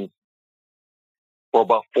Austin for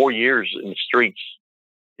about 4 years in the streets,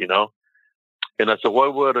 And I said,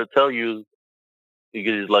 "What would I tell you?"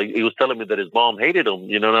 Because he was telling me that his mom hated him,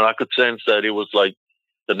 and I could sense that it was like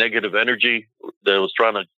the negative energy that was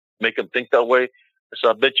trying to make him think that way. So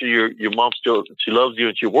I bet you your mom she loves you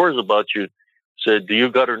and she worries about you. Said, "Do you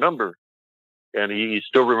got her number?" And he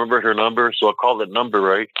still remembered her number. So I called that number,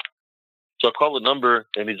 right? So I called the number,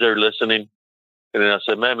 and he's there listening. And then I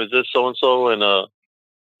said, "Ma'am, is this so-and-so?" And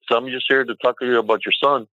so I'm just here to talk to you about your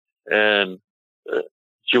son. And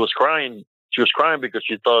she was crying. She was crying because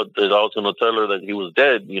she thought that I was going to tell her that he was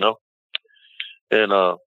dead, And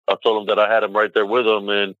I told him that I had him right there with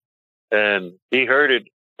him, and he heard it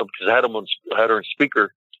because I had her on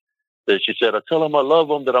speaker. That she said, "I tell him I love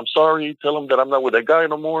him, that I'm sorry. Tell him that I'm not with that guy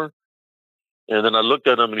no more." And then I looked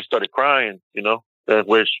at him, and he started crying, And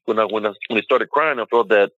when he started crying, I felt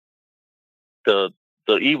that the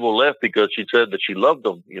evil left, because she said that she loved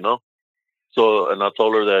him, So, and I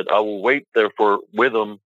told her that I will wait there with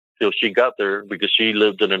him till she got there, because she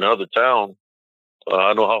lived in another town. I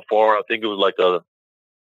don't know how far. I think it was like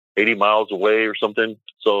 80 miles away or something.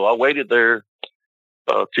 So I waited there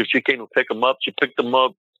till she came to pick him up. She picked him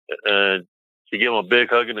up, and she gave him a big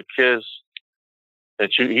hug and a kiss.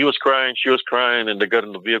 And he was crying, she was crying, and they got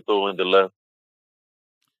in the vehicle and they left.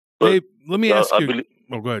 But, hey, let me ask you.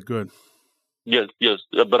 Go ahead. Yes.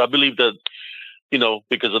 But I believe that,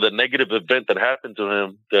 because of the negative event that happened to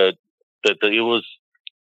him, that it was,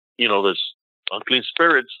 this unclean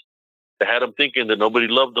spirits that had him thinking that nobody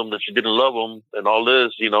loved him, that she didn't love him, and all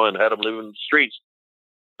this, and had him living in the streets.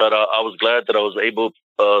 But I was glad that I was able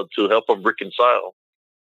to help him reconcile.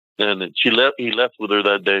 And he left with her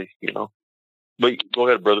that day, But go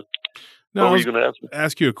ahead, brother. No, what were you going to ask me?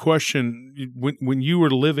 Ask you a question. When you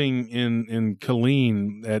were living in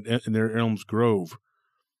Killeen in their Elms Grove,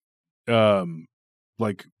 when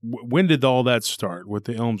did all that start with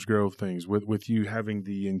the Elms Grove things? With you having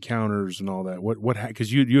the encounters and all that? What?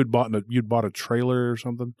 Because you'd bought a trailer or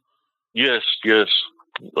something? Yes. I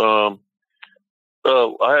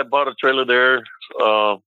had bought a trailer there.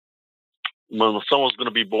 When my son was going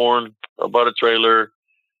to be born, I bought a trailer,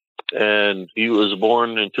 and he was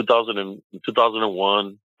born in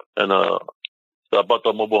 2001. And I bought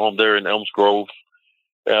the mobile home there in Elms Grove.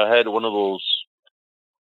 And I had one of those.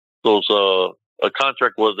 A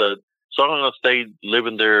contract was that so long as I stayed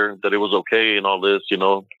living there, that it was okay and all this,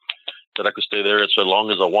 that I could stay there as long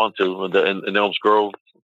as I want to in Elms Grove,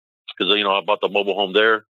 because I bought the mobile home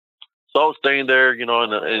there. So I was staying there, and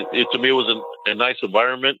to me it was a nice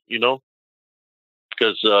environment,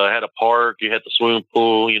 because I had a park, you had the swimming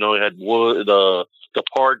pool, it had wood, the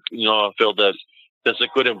park, I felt that that's a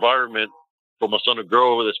good environment for my son to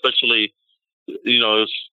grow, especially, they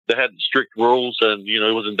had strict rules, and,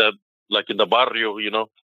 it wasn't that like in the barrio,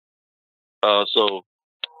 so,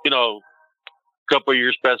 a couple of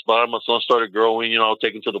years passed by, my son started growing,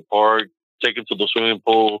 take him to the park, take him to the swimming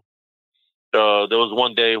pool. There was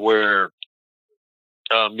one day where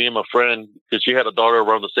me and my friend, because she had a daughter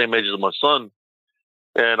around the same age as my son,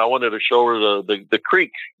 and I wanted to show her the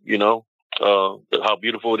creek, how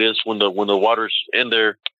beautiful it is when the water's in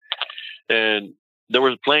there. And they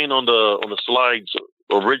were playing on the slides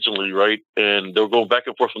originally, right? And they were going back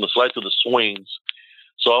and forth from the slide to the swings.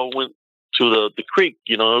 So I went to the creek,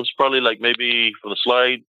 it was probably like maybe from the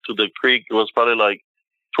slide to the creek, it was probably like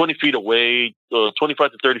 20 feet away,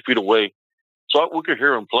 25 to 30 feet away. So we could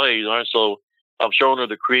hear him play, right? So I'm showing her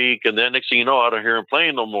the creek, and then next thing you know, I don't hear him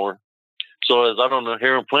playing no more. So as I don't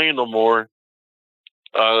hear him playing no more,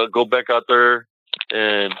 I go back out there,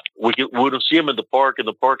 and we don't see him in the park, and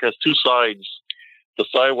the park has two sides. The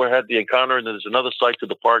side where I had the encounter, and then there's another side to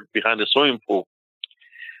the park behind the swimming pool.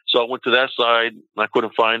 So I went to that side, and I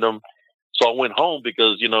couldn't find him. So I went home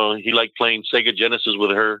because, he liked playing Sega Genesis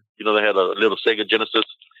with her. They had a little Sega Genesis.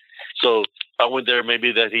 So I went there,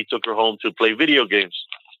 maybe that he took her home to play video games.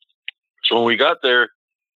 So when we got there,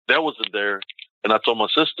 that wasn't there. And I told my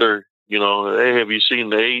sister, hey, have you seen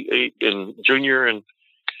the 8 and Junior? And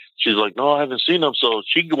she's like, no, I haven't seen him. So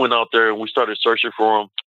she went out there and we started searching for him.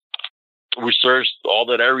 We searched all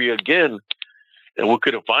that area again, and we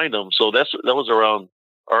couldn't find him. So that was around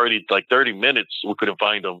already like 30 minutes. We couldn't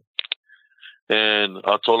find him. And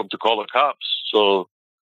I told him to call the cops. So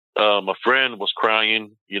my friend was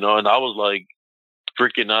crying, and I was like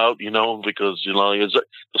freaking out, because,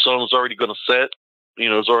 the sun was already going to set,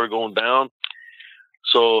 it's already going down.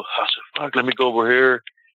 So I said, fuck, let me go over here.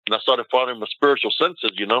 And I started following my spiritual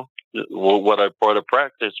senses, what I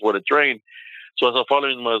practice, what I train. So as I'm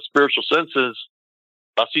following my spiritual senses,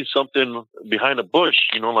 I see something behind a bush,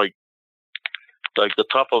 like the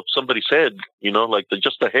top of somebody's head, like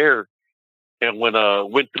just the hair. And when I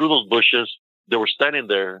went through those bushes, they were standing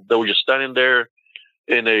there. They were just standing there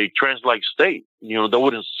in a trance-like state. They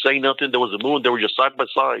wouldn't say nothing. There was a moon. They were just side by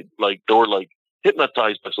side. Like they were like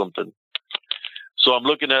hypnotized by something. So I'm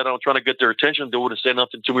looking at them, trying to get their attention. They wouldn't say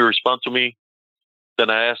nothing to me, respond to me.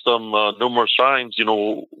 Then I asked them numerous times,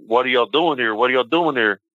 what are y'all doing here? What are y'all doing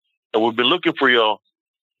here? And we've been looking for y'all.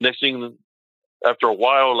 Next thing, after a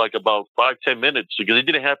while, like about 5-10 minutes, because it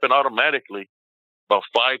didn't happen automatically, about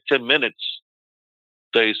 5-10 minutes,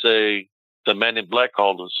 they say the man in black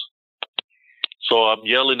called us. So I'm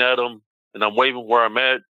yelling at them and I'm waving where I'm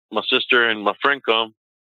at. My sister and my friend come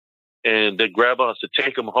and they grab us to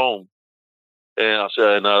take them home. And I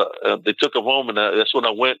said, they took him home, and that's when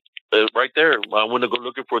I went right there. I went to go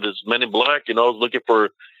looking for this man in black. I was looking for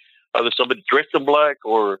either somebody dressed in black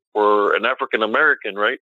or an African American,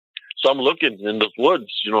 right? So I'm looking in those woods,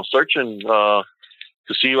 searching to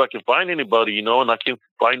see if I can find anybody, and I can't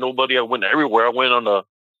find nobody. I went everywhere. I went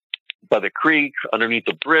by the creek, underneath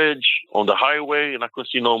the bridge, on the highway, and I couldn't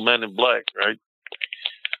see no man in black, right?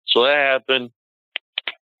 So that happened,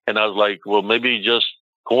 and I was like, well, maybe just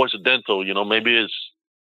coincidental, maybe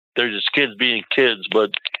they're just kids being kids.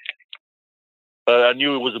 But I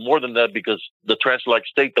knew it was more than that because the trance-like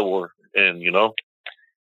state that we're in, you know.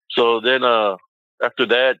 So then after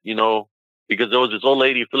that, you know, because there was this old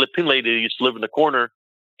lady, Philippine lady, who used to live in the corner,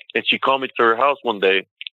 and she called me to her house one day.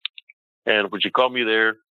 And when she called me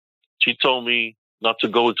there, she told me not to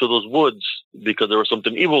go into those woods because there was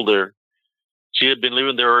something evil there. She had been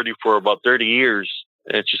living there already for about 30 years.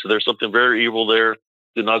 And she said, there's something very evil there.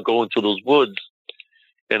 Do not go into those woods.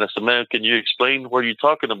 And I said, man, can you explain what you're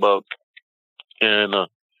talking about? And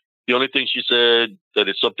the only thing she said that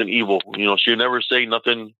it's something evil. You know, she never say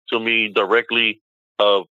nothing to me directly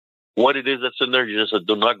of what it is that's in there. She just said,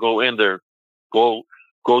 do not go in there. Go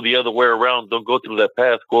the other way around. Don't go through that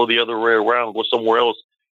path. Go the other way around. Go somewhere else,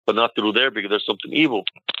 but not through there because there's something evil.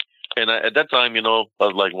 And at that time, you know, I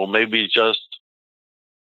was like, well, maybe it's just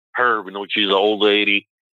her. You know, she's an old lady.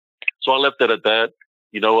 So I left it at that.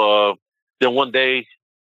 You know, then one day,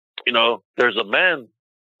 you know, there's a man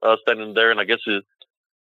standing there, and I guess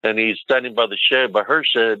and he's standing by the shed, by her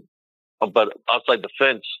shed, but outside the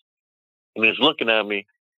fence, and he's looking at me.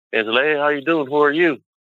 And he's like, hey, how you doing? Who are you?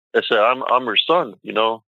 I said, I'm her son, you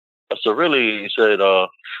know. I said, really? He said,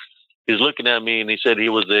 he's looking at me, and he said he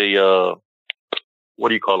was a, what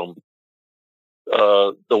do you call them?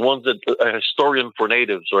 The ones that, a historian for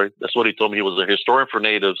natives, right? That's what he told me. He was a historian for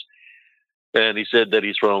natives. And he said that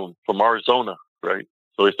he's from Arizona, right?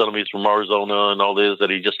 So he's telling me he's from Arizona and all this, that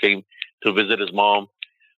he just came to visit his mom.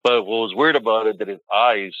 But what was weird about it, that his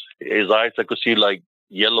eyes, I could see like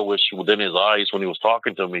yellowish within his eyes when he was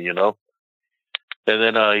talking to me, you know? And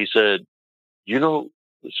then he said, you know,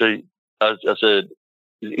 so I said,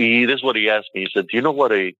 this is what he asked me. He said, do you know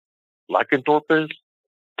what a lycanthrope is?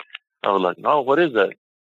 I was like, no, what is that?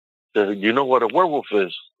 He said, do you know what a werewolf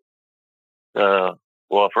is?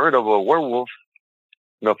 Well, I've heard of a werewolf,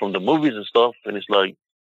 you know, from the movies and stuff. And it's like,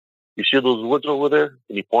 you see those woods over there?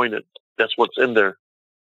 And he pointed. That's what's in there.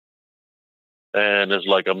 And it's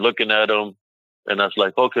like, I'm looking at him, and I was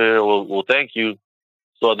like, okay, well, thank you.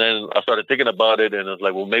 So then I started thinking about it, and it's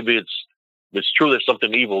like, well, maybe it's true. There's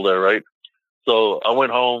something evil there, right? So I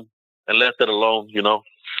went home and left it alone, you know.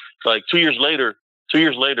 Like 2 years later,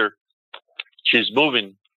 she's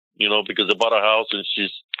moving, you know, because they bought a house, and she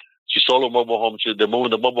sold a mobile home. They're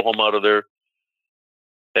moving the mobile home out of there,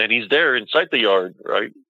 and he's there inside the yard,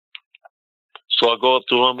 right? So I go up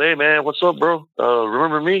to him, hey man, what's up, bro?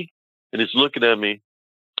 Remember me? And he's looking at me.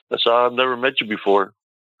 I said, I've never met you before.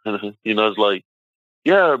 You know, it's like,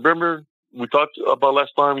 yeah, remember we talked about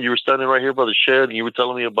last time you were standing right here by the shed and you were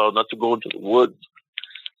telling me about not to go into the woods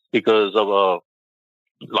because of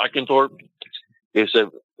lycanthrope. He said,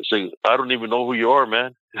 I don't even know who you are,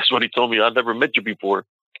 man. That's what he told me. I've never met you before.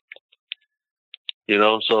 You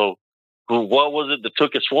know, so what was it that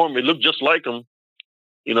took his form? It looked just like him.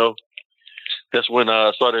 You know, that's when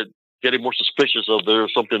I started getting more suspicious of there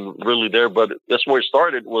was something really there. But that's where it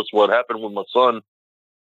started, was what happened with my son.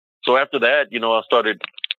 So after that, you know, I started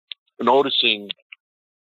noticing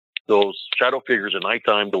those shadow figures at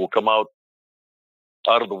nighttime that will come out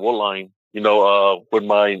of the wood line. You know, when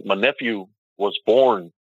my nephew was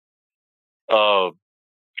born, there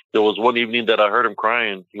was one evening that I heard him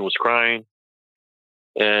crying. He was crying,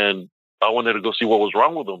 and I wanted to go see what was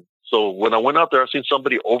wrong with him. So when I went out there, I seen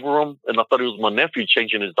somebody over him, and I thought it was my nephew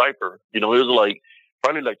changing his diaper. You know, he was like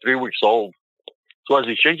probably like 3 weeks old. So as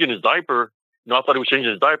he's changing his diaper, you know, I thought he was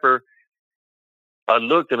changing his diaper. I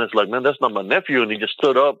looked, and it's like, man, that's not my nephew. And he just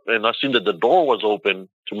stood up, and I seen that the door was open.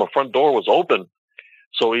 So my front door was open.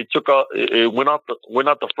 So he went out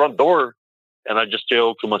the front door, and I just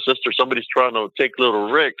yelled to my sister, somebody's trying to take little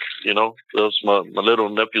Rick. You know, that's my little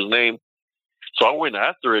nephew's name. So I went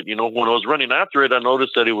after it. You know, when I was running after it, I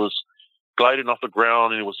noticed that it was gliding off the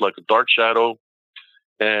ground, and it was like a dark shadow,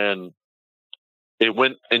 and it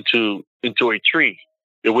went into a tree.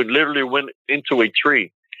 It literally went into a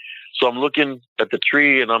tree. So I'm looking at the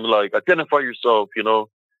tree, and I'm like, identify yourself. You know,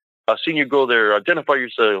 I've seen you go there. Identify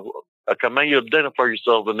yourself. I command you to identify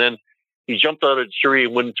yourself. And then he jumped out of the tree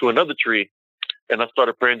and went into another tree, and I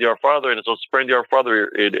started praying to Our Father. And as I was praying to Our Father,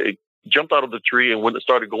 it jumped out of the tree and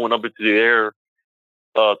started going up into the air.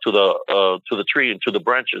 To the tree and to the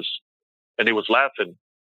branches, and it was laughing.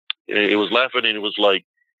 It was laughing, and it was like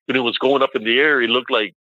when it was going up in the air, it looked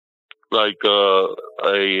like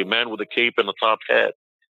a man with a cape and a top hat.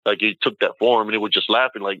 Like he took that form, and it was just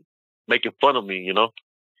laughing, like making fun of me, you know.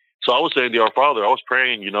 So I was saying to Our Father, I was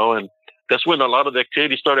praying, you know, and that's when a lot of the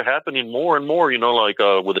activity started happening more and more, you know, like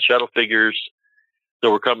with the shadow figures that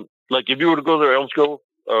were coming. Like if you were to go there, Elmsville,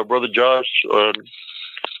 Brother Josh,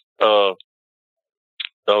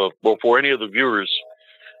 well, for any of the viewers,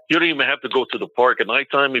 you don't even have to go to the park at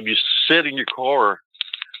nighttime. If you sit in your car,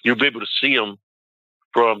 you'll be able to see them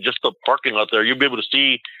from just the parking lot there. You'll be able to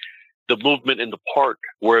see the movement in the park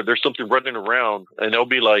where there's something running around, and there'll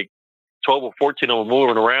be like 12 or 14 of them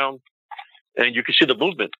moving around, and you can see the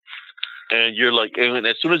movement. And you're like, and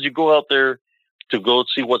as soon as you go out there to go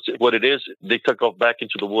see what it is, they take off back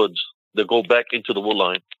into the woods. They go back into the wood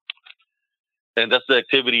line. And that's the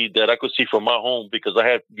activity that I could see from my home because I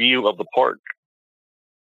had view of the park.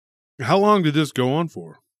 How long did this go on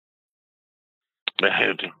for?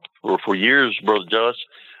 Man, for years, Brother Josh.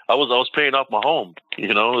 I was paying off my home.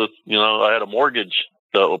 I had a mortgage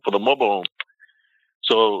for the mobile home.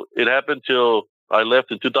 So it happened till I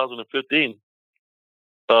left in 2015.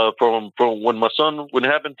 From when it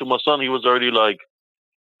happened to my son, he was already like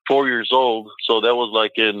 4 years old. So that was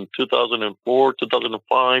like in 2004,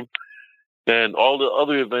 2005, and all the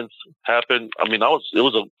other events happened. I mean, it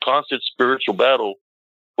was a constant spiritual battle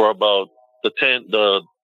for about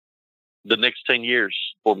the next 10 years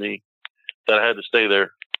for me that I had to stay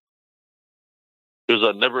there. It was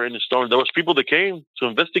a never-ending storm. There was people that came to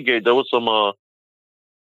investigate. There was some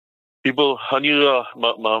people. I knew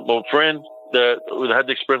my friend that had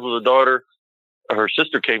the experience with her daughter. Her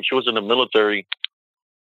sister came. She was in the military,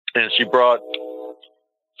 and she brought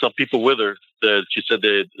some people with her. That she said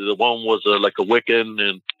that the one was like a Wiccan,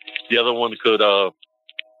 and the other one could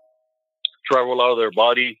travel out of their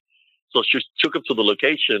body. So she took them to the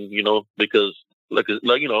location, because like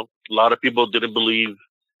a lot of people didn't believe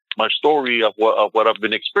my story of what I've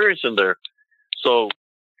been experiencing there. So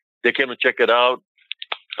they came to check it out.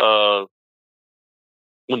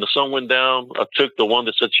 When the sun went down, I took the one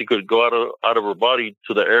that said she could go out of her body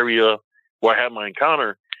to the area where I had my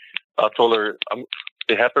encounter. I told her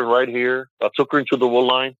it happened right here. I took her into the wood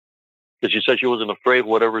line because she said she wasn't afraid of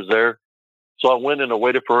whatever's there. So I went and I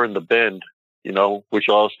waited for her in the bend, which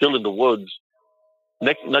I was still in the woods.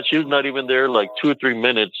 She was not even there like 2 or 3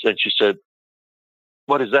 minutes, and she said,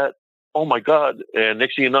 "What is that? Oh my God!" And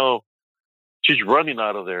next thing you know, she's running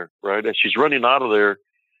out of there. Right, as she's running out of there,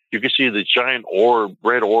 you can see the giant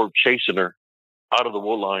red orb chasing her out of the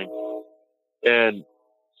wood line. And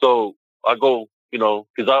so I go,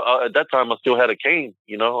 because at that time I still had a cane.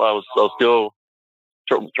 I was still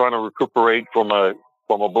trying to recuperate from a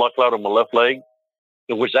blood clot on my left leg,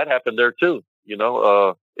 in which that happened there too. In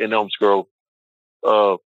Elms Grove.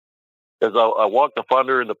 As I walked, I found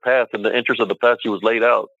her in the path, in the entrance of the path. She was laid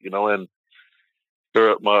out, and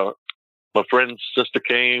my friend's sister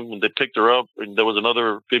came and they picked her up, and there was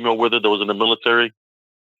another female with her that was in the military,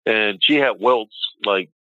 and she had welts, like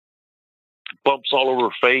bumps all over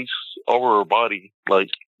her face, all over her body,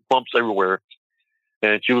 like bumps everywhere.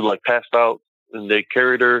 And she was like passed out, and they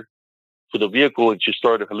carried her to the vehicle, and she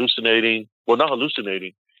started hallucinating. Well, not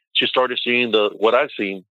hallucinating. She started seeing what I've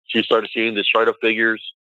seen. She started seeing the shadow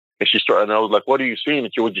figures, and and I was like, "What are you seeing?"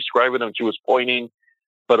 And she was describing them. She was pointing.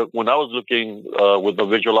 But when I was looking with my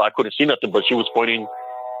visual, I couldn't see nothing, but she was pointing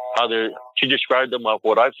she described them of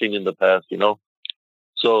what I've seen in the past,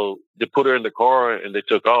 So they put her in the car and they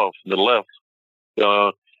took off and they left.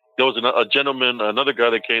 There was a gentleman, another guy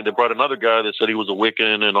that came. They brought another guy that said he was a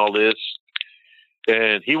Wiccan and all this.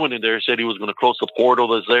 And he went in there and said he was going to close the portal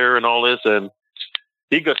that's there and all this. And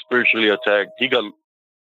he got spiritually attacked.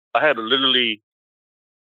 I had to literally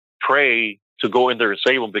pray to go in there and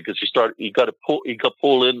save him because he got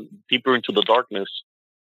pulled in deeper into the darkness,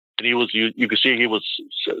 and you could see he was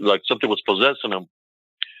like something was possessing him.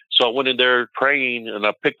 So I went in there praying, and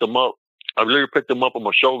I picked him up. I literally picked him up on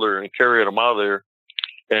my shoulder and carried him out of there,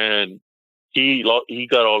 and he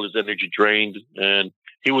got all his energy drained, and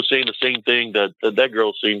he was saying the same thing that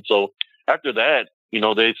girl seen. So after that,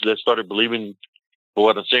 they started believing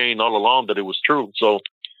what I'm saying all along, that it was true. So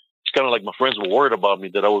it's kind of like my friends were worried about me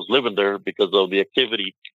that I was living there because of the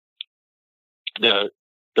activity that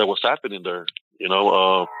was happening there.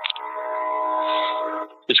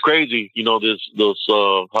 It's crazy,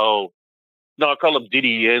 how, I call them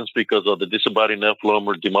DDNs because of the disembodied Nephilim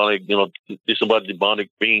or demonic, disembodied demonic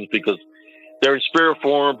beings, because they're in spirit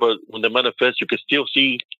form, but when they manifest, you can still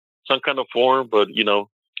see some kind of form. But,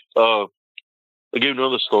 I'll give you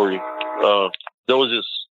another story. There was this,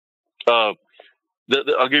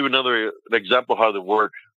 I'll give you another example of how they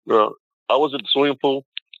work. I was in the swimming pool.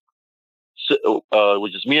 It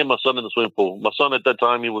was just me and my son in the swimming pool. My son at that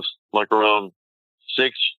time, he was like around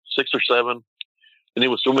six or seven, and he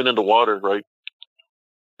was swimming in the water, right?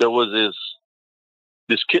 There was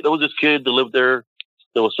this kid that lived there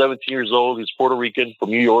that was 17 years old. He's Puerto Rican from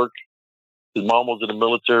New York. His mom was in the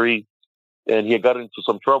military, and he had got into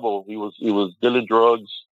some trouble. He was dealing drugs.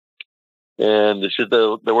 And they said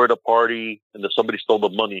they were at a party and that somebody stole the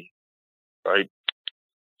money, right?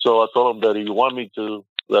 So I told him that if you want me to,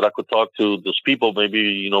 that I could talk to those people,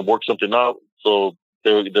 maybe, work something out so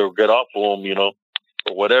they'll get off for them, or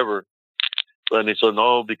whatever. And he said,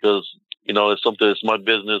 no, because, it's my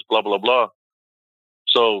business, blah, blah, blah.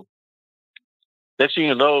 So next thing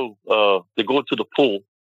you know, they go into the pool,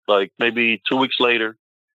 like maybe 2 weeks later.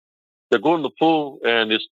 They're going to the pool,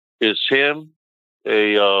 and it's him,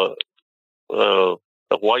 a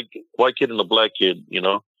white kid and a black kid,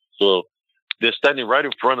 So they're standing right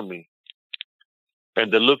in front of me,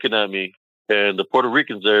 and they're looking at me, and the Puerto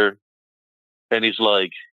Rican's there, and he's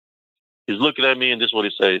looking at me, and this is what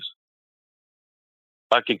he says: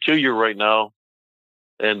 "I can kill you right now,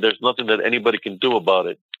 and there's nothing that anybody can do about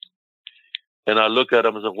it." And I look at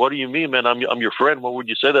him and say, "What do you mean, man? I'm your friend. Why would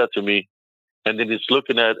you say that to me?" And then he's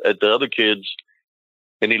looking at the other kids,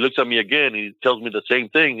 and he looks at me again. He tells me the same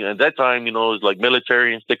thing. And that time, it's like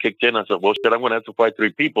military and stick kicked in. I said, well, shit, I'm going to have to fight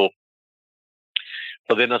 3 people.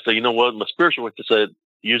 But then I said, you know what? My spiritual director said,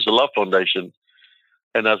 use the Love Foundation.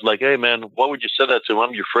 And I was like, hey, man, why would you say that to him?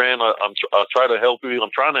 I'm your friend. I'll try to help you.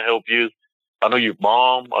 I'm trying to help you. I know your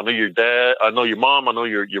mom. I know your dad. I know your mom. I know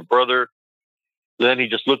your brother. Then he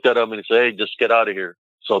just looked at him and he said, hey, just get out of here.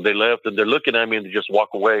 So they left, and they're looking at me, and they just walk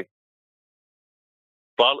away.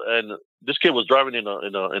 And this kid was driving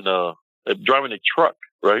driving a truck,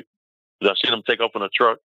 right? I seen him take off in a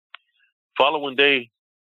truck. Following day,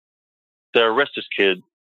 they arrest this kid.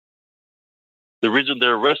 The reason they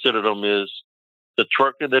arrested him is the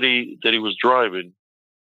truck that he was driving.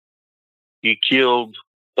 He killed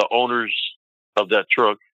the owners of that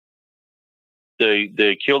truck.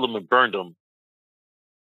 They killed them and burned them.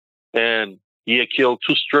 And he had killed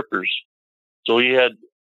 2 strippers. So he had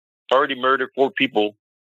already murdered 4 people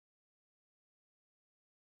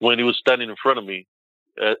when he was standing in front of me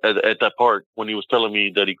at that part, when he was telling me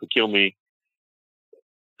that he could kill me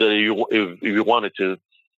if he wanted to.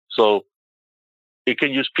 So it can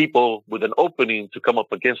use people with an opening to come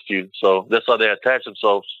up against you. So that's how they attach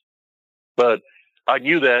themselves. But I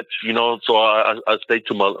knew that, so I stayed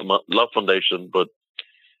to my Love Foundation. But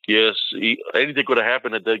yes, anything could have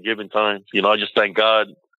happened at that given time. I just thank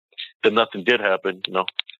God that nothing did happen,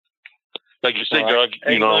 Like you said, right. God,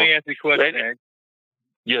 Let me ask you a question, Eric.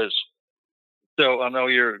 Yes. So I know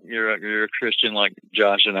you're a Christian like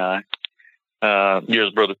Josh and I.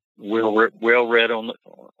 Yes, brother. Well read on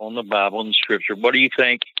the Bible and the Scripture. What do you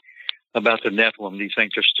think about the Nephilim? Do you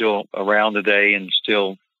think they're still around today and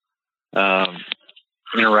still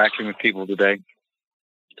interacting with people today?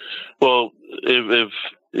 Well, if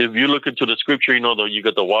you look into the Scripture, that you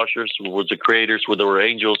got the Watchers, who were the creators, where there were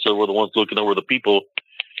angels, so were the ones looking over the people.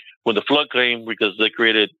 When the flood came, because they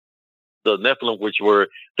created the Nephilim,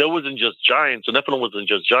 there wasn't just giants. The Nephilim wasn't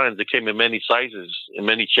just giants. They came in many sizes, in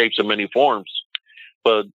many shapes, and many forms.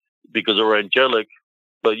 But because they were angelic,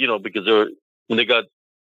 because when they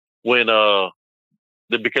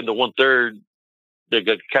became the 1/3, they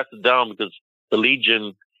got casted down because the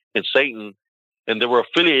Legion and Satan, and they were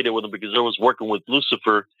affiliated with them because they was working with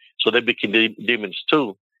Lucifer, so they became demons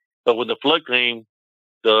too. But when the flood came,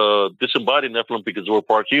 the disembodied Nephilim, because they were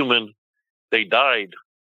part human, they died.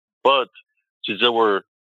 But since they were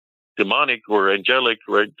demonic or angelic,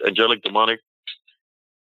 right? Angelic, demonic,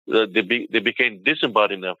 they became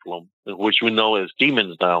disembodied Nephilim, which we know as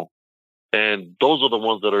demons now. And those are the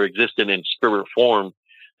ones that are existing in spirit form,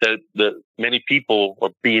 that many people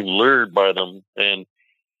are being lured by them. And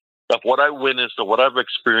of what I witnessed, or what I've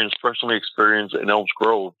personally experienced in Elms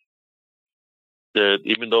Grove, that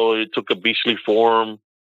even though it took a beastly form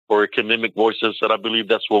or it can mimic voices, that I believe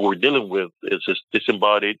that's what we're dealing with, is this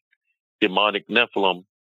disembodied demonic Nephilim.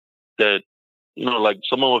 That, like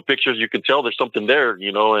some of the pictures, you can tell there's something there,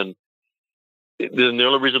 and then the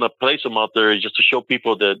only reason I place them out there is just to show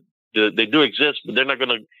people that they do exist, but you're not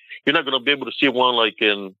gonna be able to see one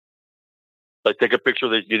take a picture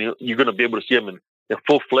that you're gonna be able to see them in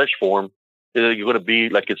full flesh form. You're gonna be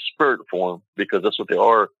like in spirit form, because that's what they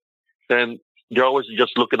are, and they're always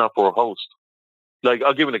just looking out for a host. Like,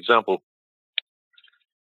 I'll give an example.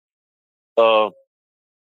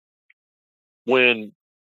 When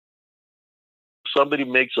somebody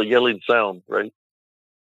makes a yelling sound, right?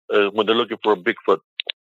 When they're looking for a Bigfoot,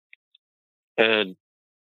 and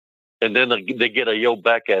then they get a yell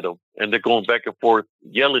back at them, and they're going back and forth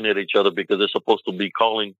yelling at each other because they're supposed to be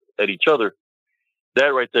calling at each other.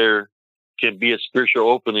 That right there can be a spiritual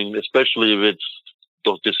opening, especially if it's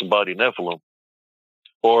those disembodied Nephilim.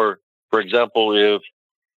 Or, for example, if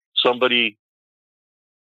somebody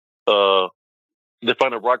they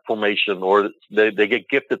find a rock formation, or they get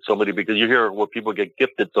gifted somebody, because you hear where people get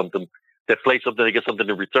gifted something, they play something, they get something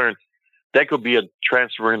in return. That could be a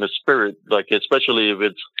transfer in the spirit, like especially if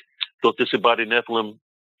it's those disembodied Nephilim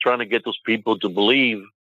trying to get those people to believe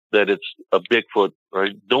that it's a Bigfoot,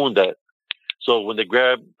 right? Doing that. So when they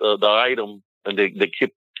grab the item and they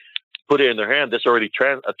keep put it in their hand, that's already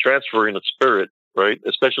a transferring of spirit, right?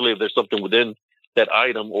 Especially if there's something within that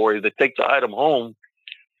item, or if they take the item home,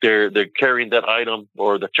 they're carrying that item,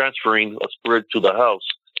 or they're transferring a spirit to the house.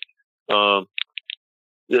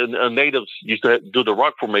 The natives used to do the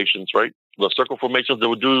rock formations, right? The circle formations. They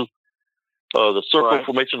would do the circle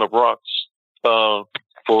formation of rocks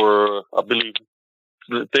for, I believe,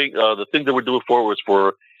 the thing they would do it for was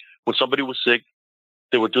for when somebody was sick.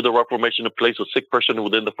 They would do the rock formation to place a sick person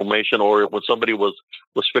within the formation, or when somebody was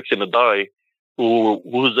fixing to die, who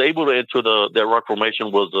was able to enter that rock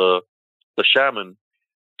formation was the shaman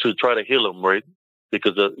to try to heal him, right?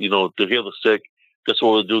 Because to heal the sick, that's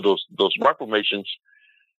what we do those rock formations.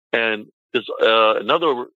 And there's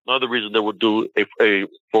another reason they would do a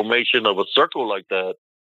formation of a circle like that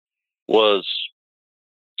was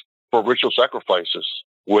for ritual sacrifices,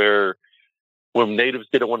 where when natives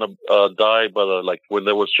didn't want to die by when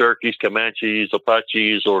there was Cherokees, Comanches,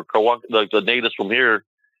 Apaches, or like the natives from here,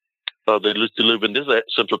 they used to live in this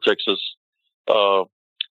Central Texas.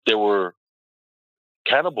 They were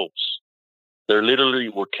cannibals. They literally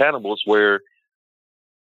were cannibals, where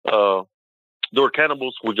there were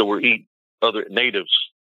cannibals which would eat other natives,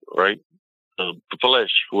 right? The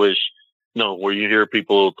flesh, which where you hear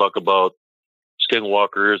people talk about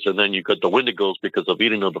skinwalkers, and then you got the Wendigos because of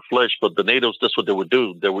eating of the flesh. But the natives, that's what they would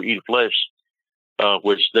do. They would eat flesh,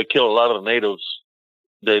 which they kill a lot of the natives.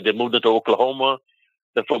 They moved into Oklahoma.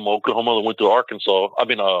 Then from Oklahoma, they went to Arkansas.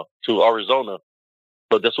 To Arizona.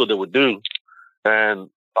 But that's what they would do. And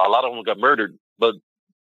a lot of them got murdered. But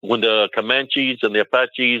when the Comanches and the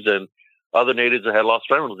Apaches and other natives that had lost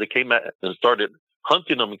families, they came out and started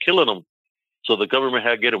hunting them and killing them. So the government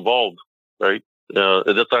had to get involved, right?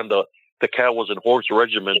 At that time, the cow was in horse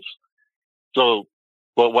regiments. So,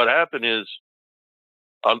 but what happened is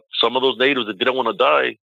some of those natives that didn't want to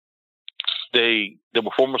die, they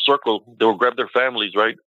would form a circle. They would grab their families,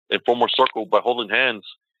 right, and form a circle by holding hands.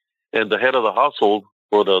 And the head of the household,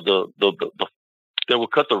 or they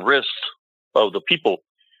would cut the wrist of the people,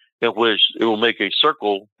 in which it will make a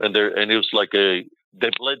circle, and it was like they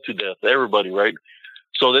bled to death, everybody, right?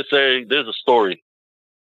 So they say there's a story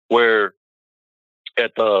where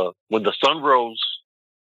when the sun rose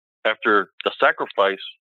after the sacrifice,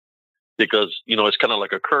 because it's kind of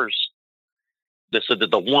like a curse, they said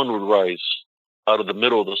that the one would rise out of the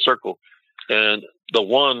middle of the circle, and the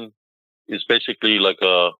one is basically like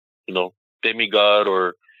a demigod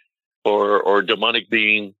or demonic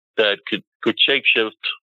being that could shapeshift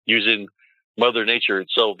using Mother Nature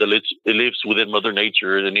itself. That it lives within Mother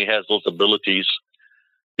Nature, and he has those abilities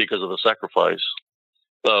because of the sacrifice.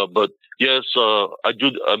 But yes, I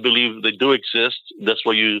believe they do exist. That's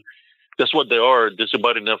what they are.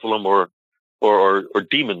 Disembodied Nephilim or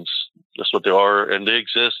demons. That's what they are, and they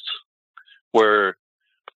exist. Where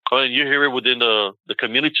you hear it within the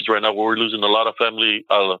communities right now, where we're losing a lot of family.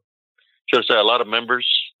 Should I say a lot of members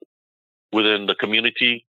within the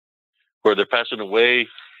community, where they're passing away.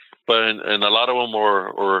 And a lot of them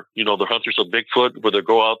are the hunters of Bigfoot, where they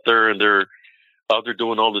go out there and they're out there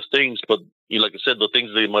doing all these things. But like I said, the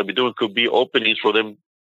things they might be doing could be openings for them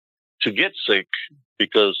to get sick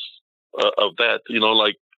because of that.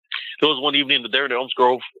 Like there was one evening there in Elms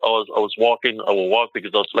Grove, I was walking. I will walk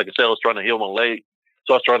because I was trying to heal my leg,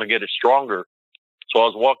 so I was trying to get it stronger. So I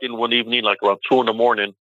was walking one evening, like around 2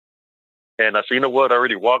 a.m, and I said, you know what? I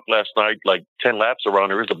already walked last night, like 10 laps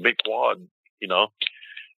around here. It's a big quad,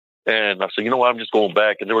 And I said, you know what? I'm just going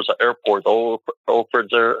back. And there was an airport, the old friends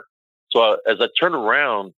there. So as I turned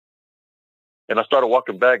around and I started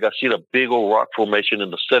walking back, I see a big old rock formation in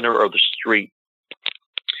the center of the street.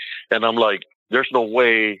 And I'm like, there's no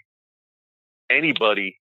way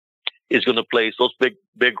anybody is going to place those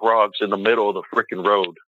big rocks in the middle of the freaking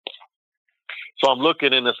road. So I'm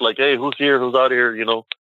looking, and it's like, hey, who's here? Who's out here?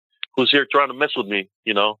 Who's here trying to mess with me?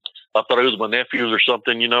 I thought it was my nephews or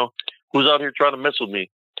something, who's out here trying to mess with me?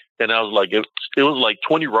 And I was like, it was like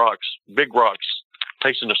 20 rocks, big rocks,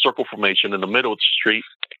 placed in a circle formation in the middle of the street.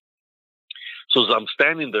 So as I'm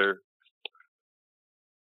standing there,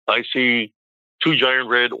 I see 2 giant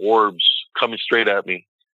red orbs coming straight at me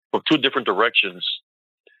from 2 different directions.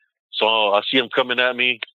 So I see them coming at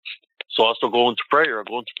me. So I start going to prayer. I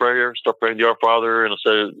go into prayer, start praying to our Father, and I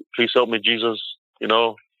say, please help me, Jesus,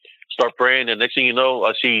 start praying. And next thing you know,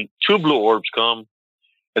 I see 2 blue orbs come,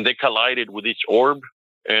 and they collided with each orb,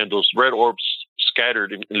 and those red orbs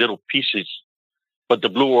scattered in little pieces. But the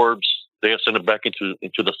blue orbs, they ascended back into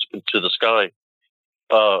the sky.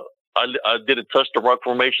 I didn't touch the rock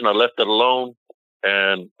formation. I left it alone.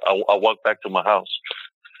 and I walked back to my house.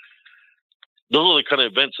 Those are the kind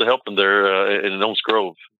of events that happened there in Elms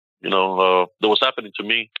Grove. That was happening to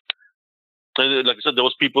me. And like I said, there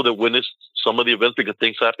was people that witnessed some of the events because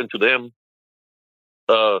things happened to them.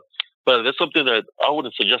 But that's something that I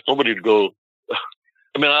wouldn't suggest nobody to go.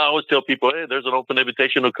 I mean, I always tell people, hey, there's an open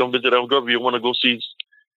invitation to come visit Elm Grove if you want to go see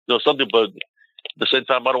something. But at the same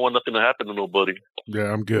time, I don't want nothing to happen to nobody.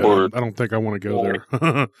 Yeah, I'm good. I don't think I want to go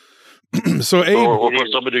there. So, Abe, or for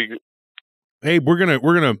somebody. Abe, we're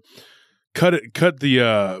gonna cut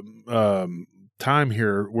the time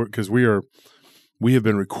here because we have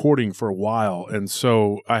been recording for a while, and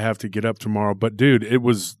so I have to get up tomorrow. But dude,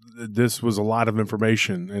 this was a lot of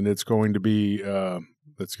information, and it's going to be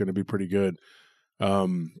pretty good.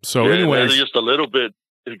 Anyways, just a little bit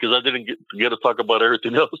because I didn't get to talk about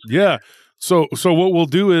everything else. Yeah. So what we'll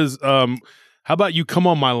do is, how about you come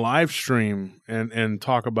on my live stream and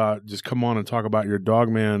talk about your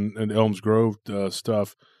Dogman and Elms Grove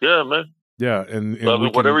stuff? Yeah, man. Yeah, and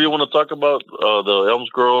whatever you want to talk about, the Elms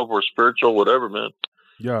Grove or spiritual, whatever, man.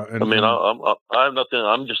 Yeah, I mean, I have nothing.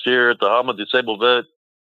 I'm just here I'm a disabled vet.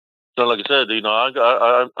 So, like I said,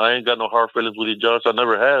 I ain't got no hard feelings with you, Josh. I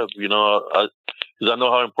never have, because I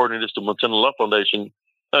know how important it is to maintain the Love Foundation.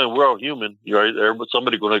 I mean, we're all human, right?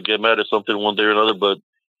 Somebody's going to get mad at something one day or another, but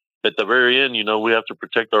at the very end, we have to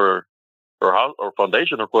protect our house, our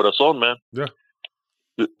foundation, our corazón, man. Yeah.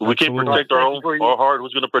 We can't protect our heart.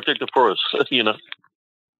 Who's going to protect it for us?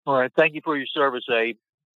 All right. Thank you for your service, Abe.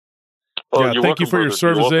 Oh, yeah, thank you for your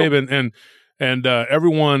service, Abe, and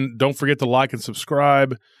everyone. Don't forget to like and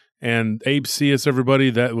subscribe. And Abe Sias,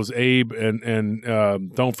 everybody. That was Abe, and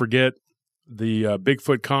don't forget the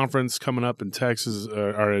Bigfoot conference coming up in Texas,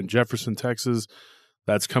 or in Jefferson, Texas.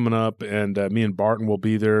 That's coming up, and me and Barton will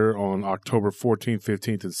be there on October 14th,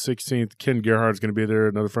 15th, and 16th. Ken Gerhardt's going to be there,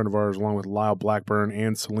 another friend of ours, along with Lyle Blackburn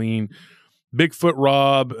and Celine. Bigfoot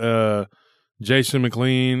Rob, Jason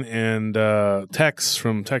McLean, and Tex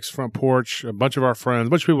from Tex Front Porch. A bunch of our friends, a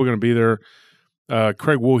bunch of people are going to be there.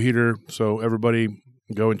 Craig Woolheater. So everybody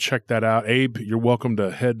go and check that out. Abe, you're welcome to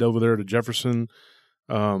head over there to Jefferson,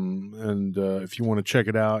 and if you want to check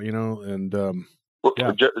it out, and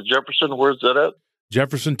yeah. Jefferson, where's that at?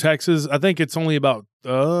 Jefferson, Texas. I think it's only about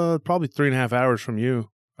probably 3.5 hours from you,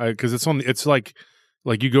 because it's like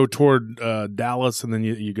you go toward Dallas, and then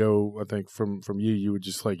you go. I think from you would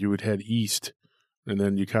just you would head east, and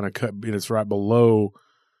then you kind of cut. And it's right below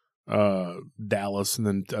Dallas, and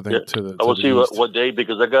then I think to the. I will see what day,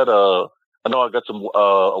 because I know I got some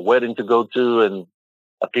a wedding to go to, and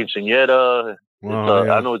a quinceañera. Wow,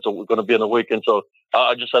 yeah. I know it's going to be on the weekend, so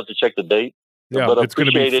I just have to check the date. Yeah, but it's going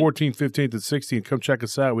to be 14th, 15th, and 16th. Come check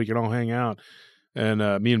us out. We can all hang out.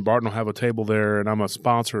 And me and Barton will have a table there, and I'm a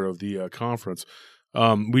sponsor of the conference.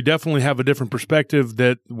 We definitely have a different perspective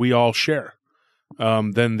that we all share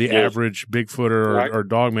than the average Bigfooter or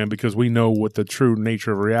Dogman, because we know what the true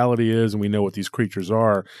nature of reality is, and we know what these creatures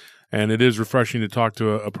are. And it is refreshing to talk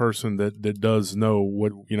to a person that does know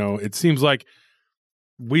what, it seems like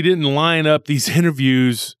we didn't line up these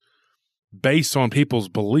interviews based on people's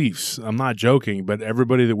beliefs. I'm not joking, but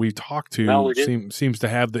everybody that we've talked to seems to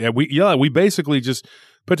have we basically just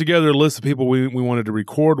put together a list of people we wanted to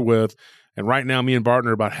record with. And right now, me and Barton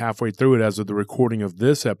are about halfway through it as of the recording of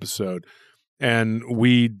this episode. And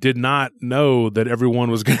we did not know that everyone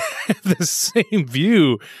was going to have the same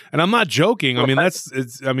view. And I'm not joking. I mean, what's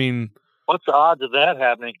the odds of that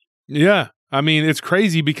happening? Yeah. I mean, it's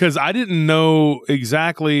crazy because I didn't know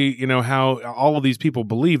exactly, how all of these people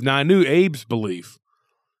believe. Now, I knew Abe's belief,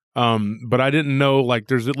 but I didn't know,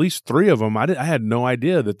 there's at least 3 of them. I had no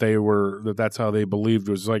idea that that's how they believed.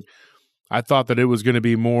 It was I thought that it was going to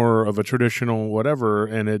be more of a traditional whatever,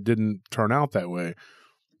 and it didn't turn out that way.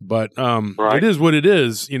 But It is what it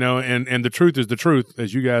is, and the truth is the truth,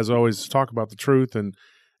 as you guys always talk about the truth. And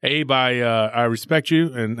Abe, I respect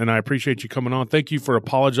you, and I appreciate you coming on. Thank you for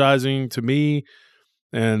apologizing to me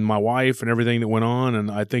and my wife and everything that went on, and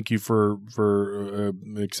I thank you for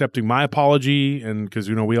accepting my apology. And because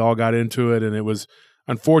we all got into it, and it was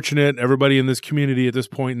unfortunate. Everybody in this community at this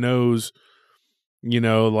point knows,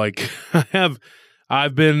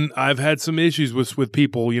 I've had some issues with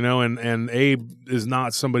people, and Abe is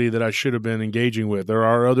not somebody that I should have been engaging with. There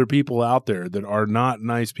are other people out there that are not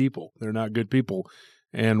nice people. They're not good people.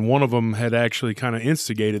 And one of them had actually kind of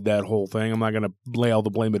instigated that whole thing. I'm not going to lay all the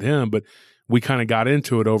blame at him, but we kind of got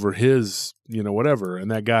into it over his, whatever.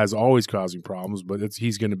 And that guy's always causing problems, but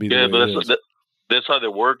he's going to be the way it is. That's how they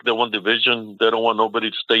work. They want division. They don't want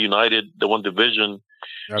nobody to stay united. They want division.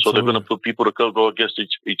 Absolutely. So they're going to put people to go against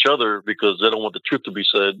each other because they don't want the truth to be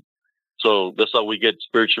said. So that's how we get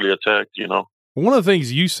spiritually attacked, One of the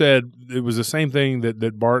things you said, it was the same thing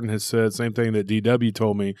that Barton has said, same thing that DW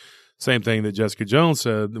told me, same thing that Jessica Jones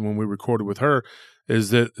said when we recorded with her,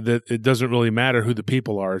 is that it doesn't really matter who the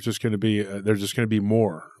people are. It's just going to be, there's just going to be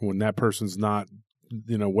more. When that person's not,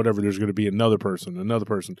 whatever, there's going to be another person.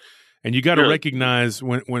 And you got to recognize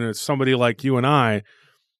when it's somebody like you and I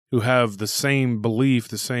who have the same belief,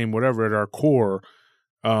 the same whatever at our core,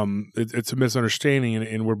 it's a misunderstanding,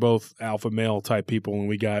 and we're both alpha male type people, and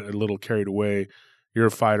we got a little carried away. You're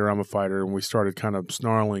a fighter, I'm a fighter, and we started kind of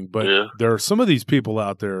snarling. But there are some of these people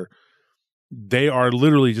out there, they are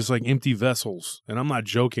literally just like empty vessels, and I'm not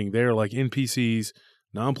joking. They are like NPCs,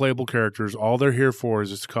 non-playable characters. All they're here for is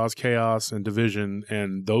just to cause chaos and division,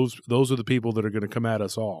 and those are the people that are going to come at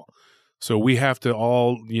us all. So we have to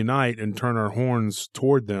all unite and turn our horns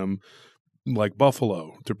toward them like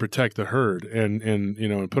buffalo to protect the herd and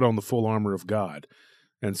put on the full armor of God.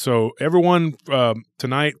 And so everyone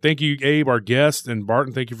tonight, thank you, Abe, our guest, and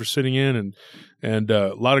Barton, thank you for sitting in and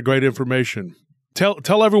a lot of great information.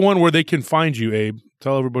 Tell everyone where they can find you, Abe.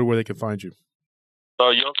 Tell everybody where they can find you.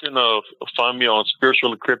 Y'all can find me on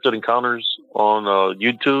Spiritual Encrypted Encounters on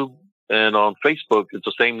YouTube and on Facebook. It's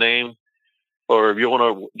the same name. Or if you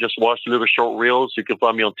want to just watch little short reels, you can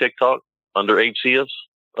find me on TikTok under Abe Sias.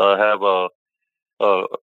 I have a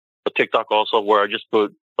TikTok also where I just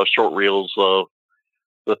put short reels of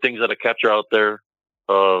the things that I capture out there.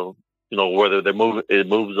 Whether it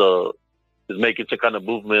moves, is making some kind of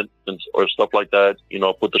movement or stuff like that.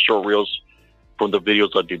 Put the short reels from the videos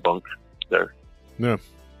I debunk there. Yeah.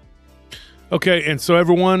 Okay, and so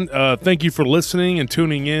everyone, thank you for listening and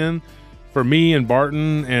tuning in. For me and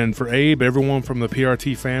Barton and for Abe, everyone from the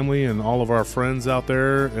PRT family and all of our friends out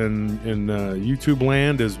there in YouTube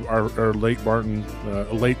land, as our late Barton,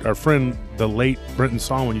 our friend, the late Brenton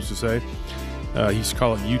Solomon used to say. He used to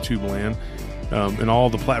call it YouTube land. And all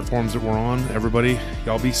the platforms that we're on, everybody,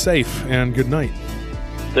 y'all be safe and good night.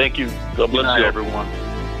 Thank you. God bless you, everyone.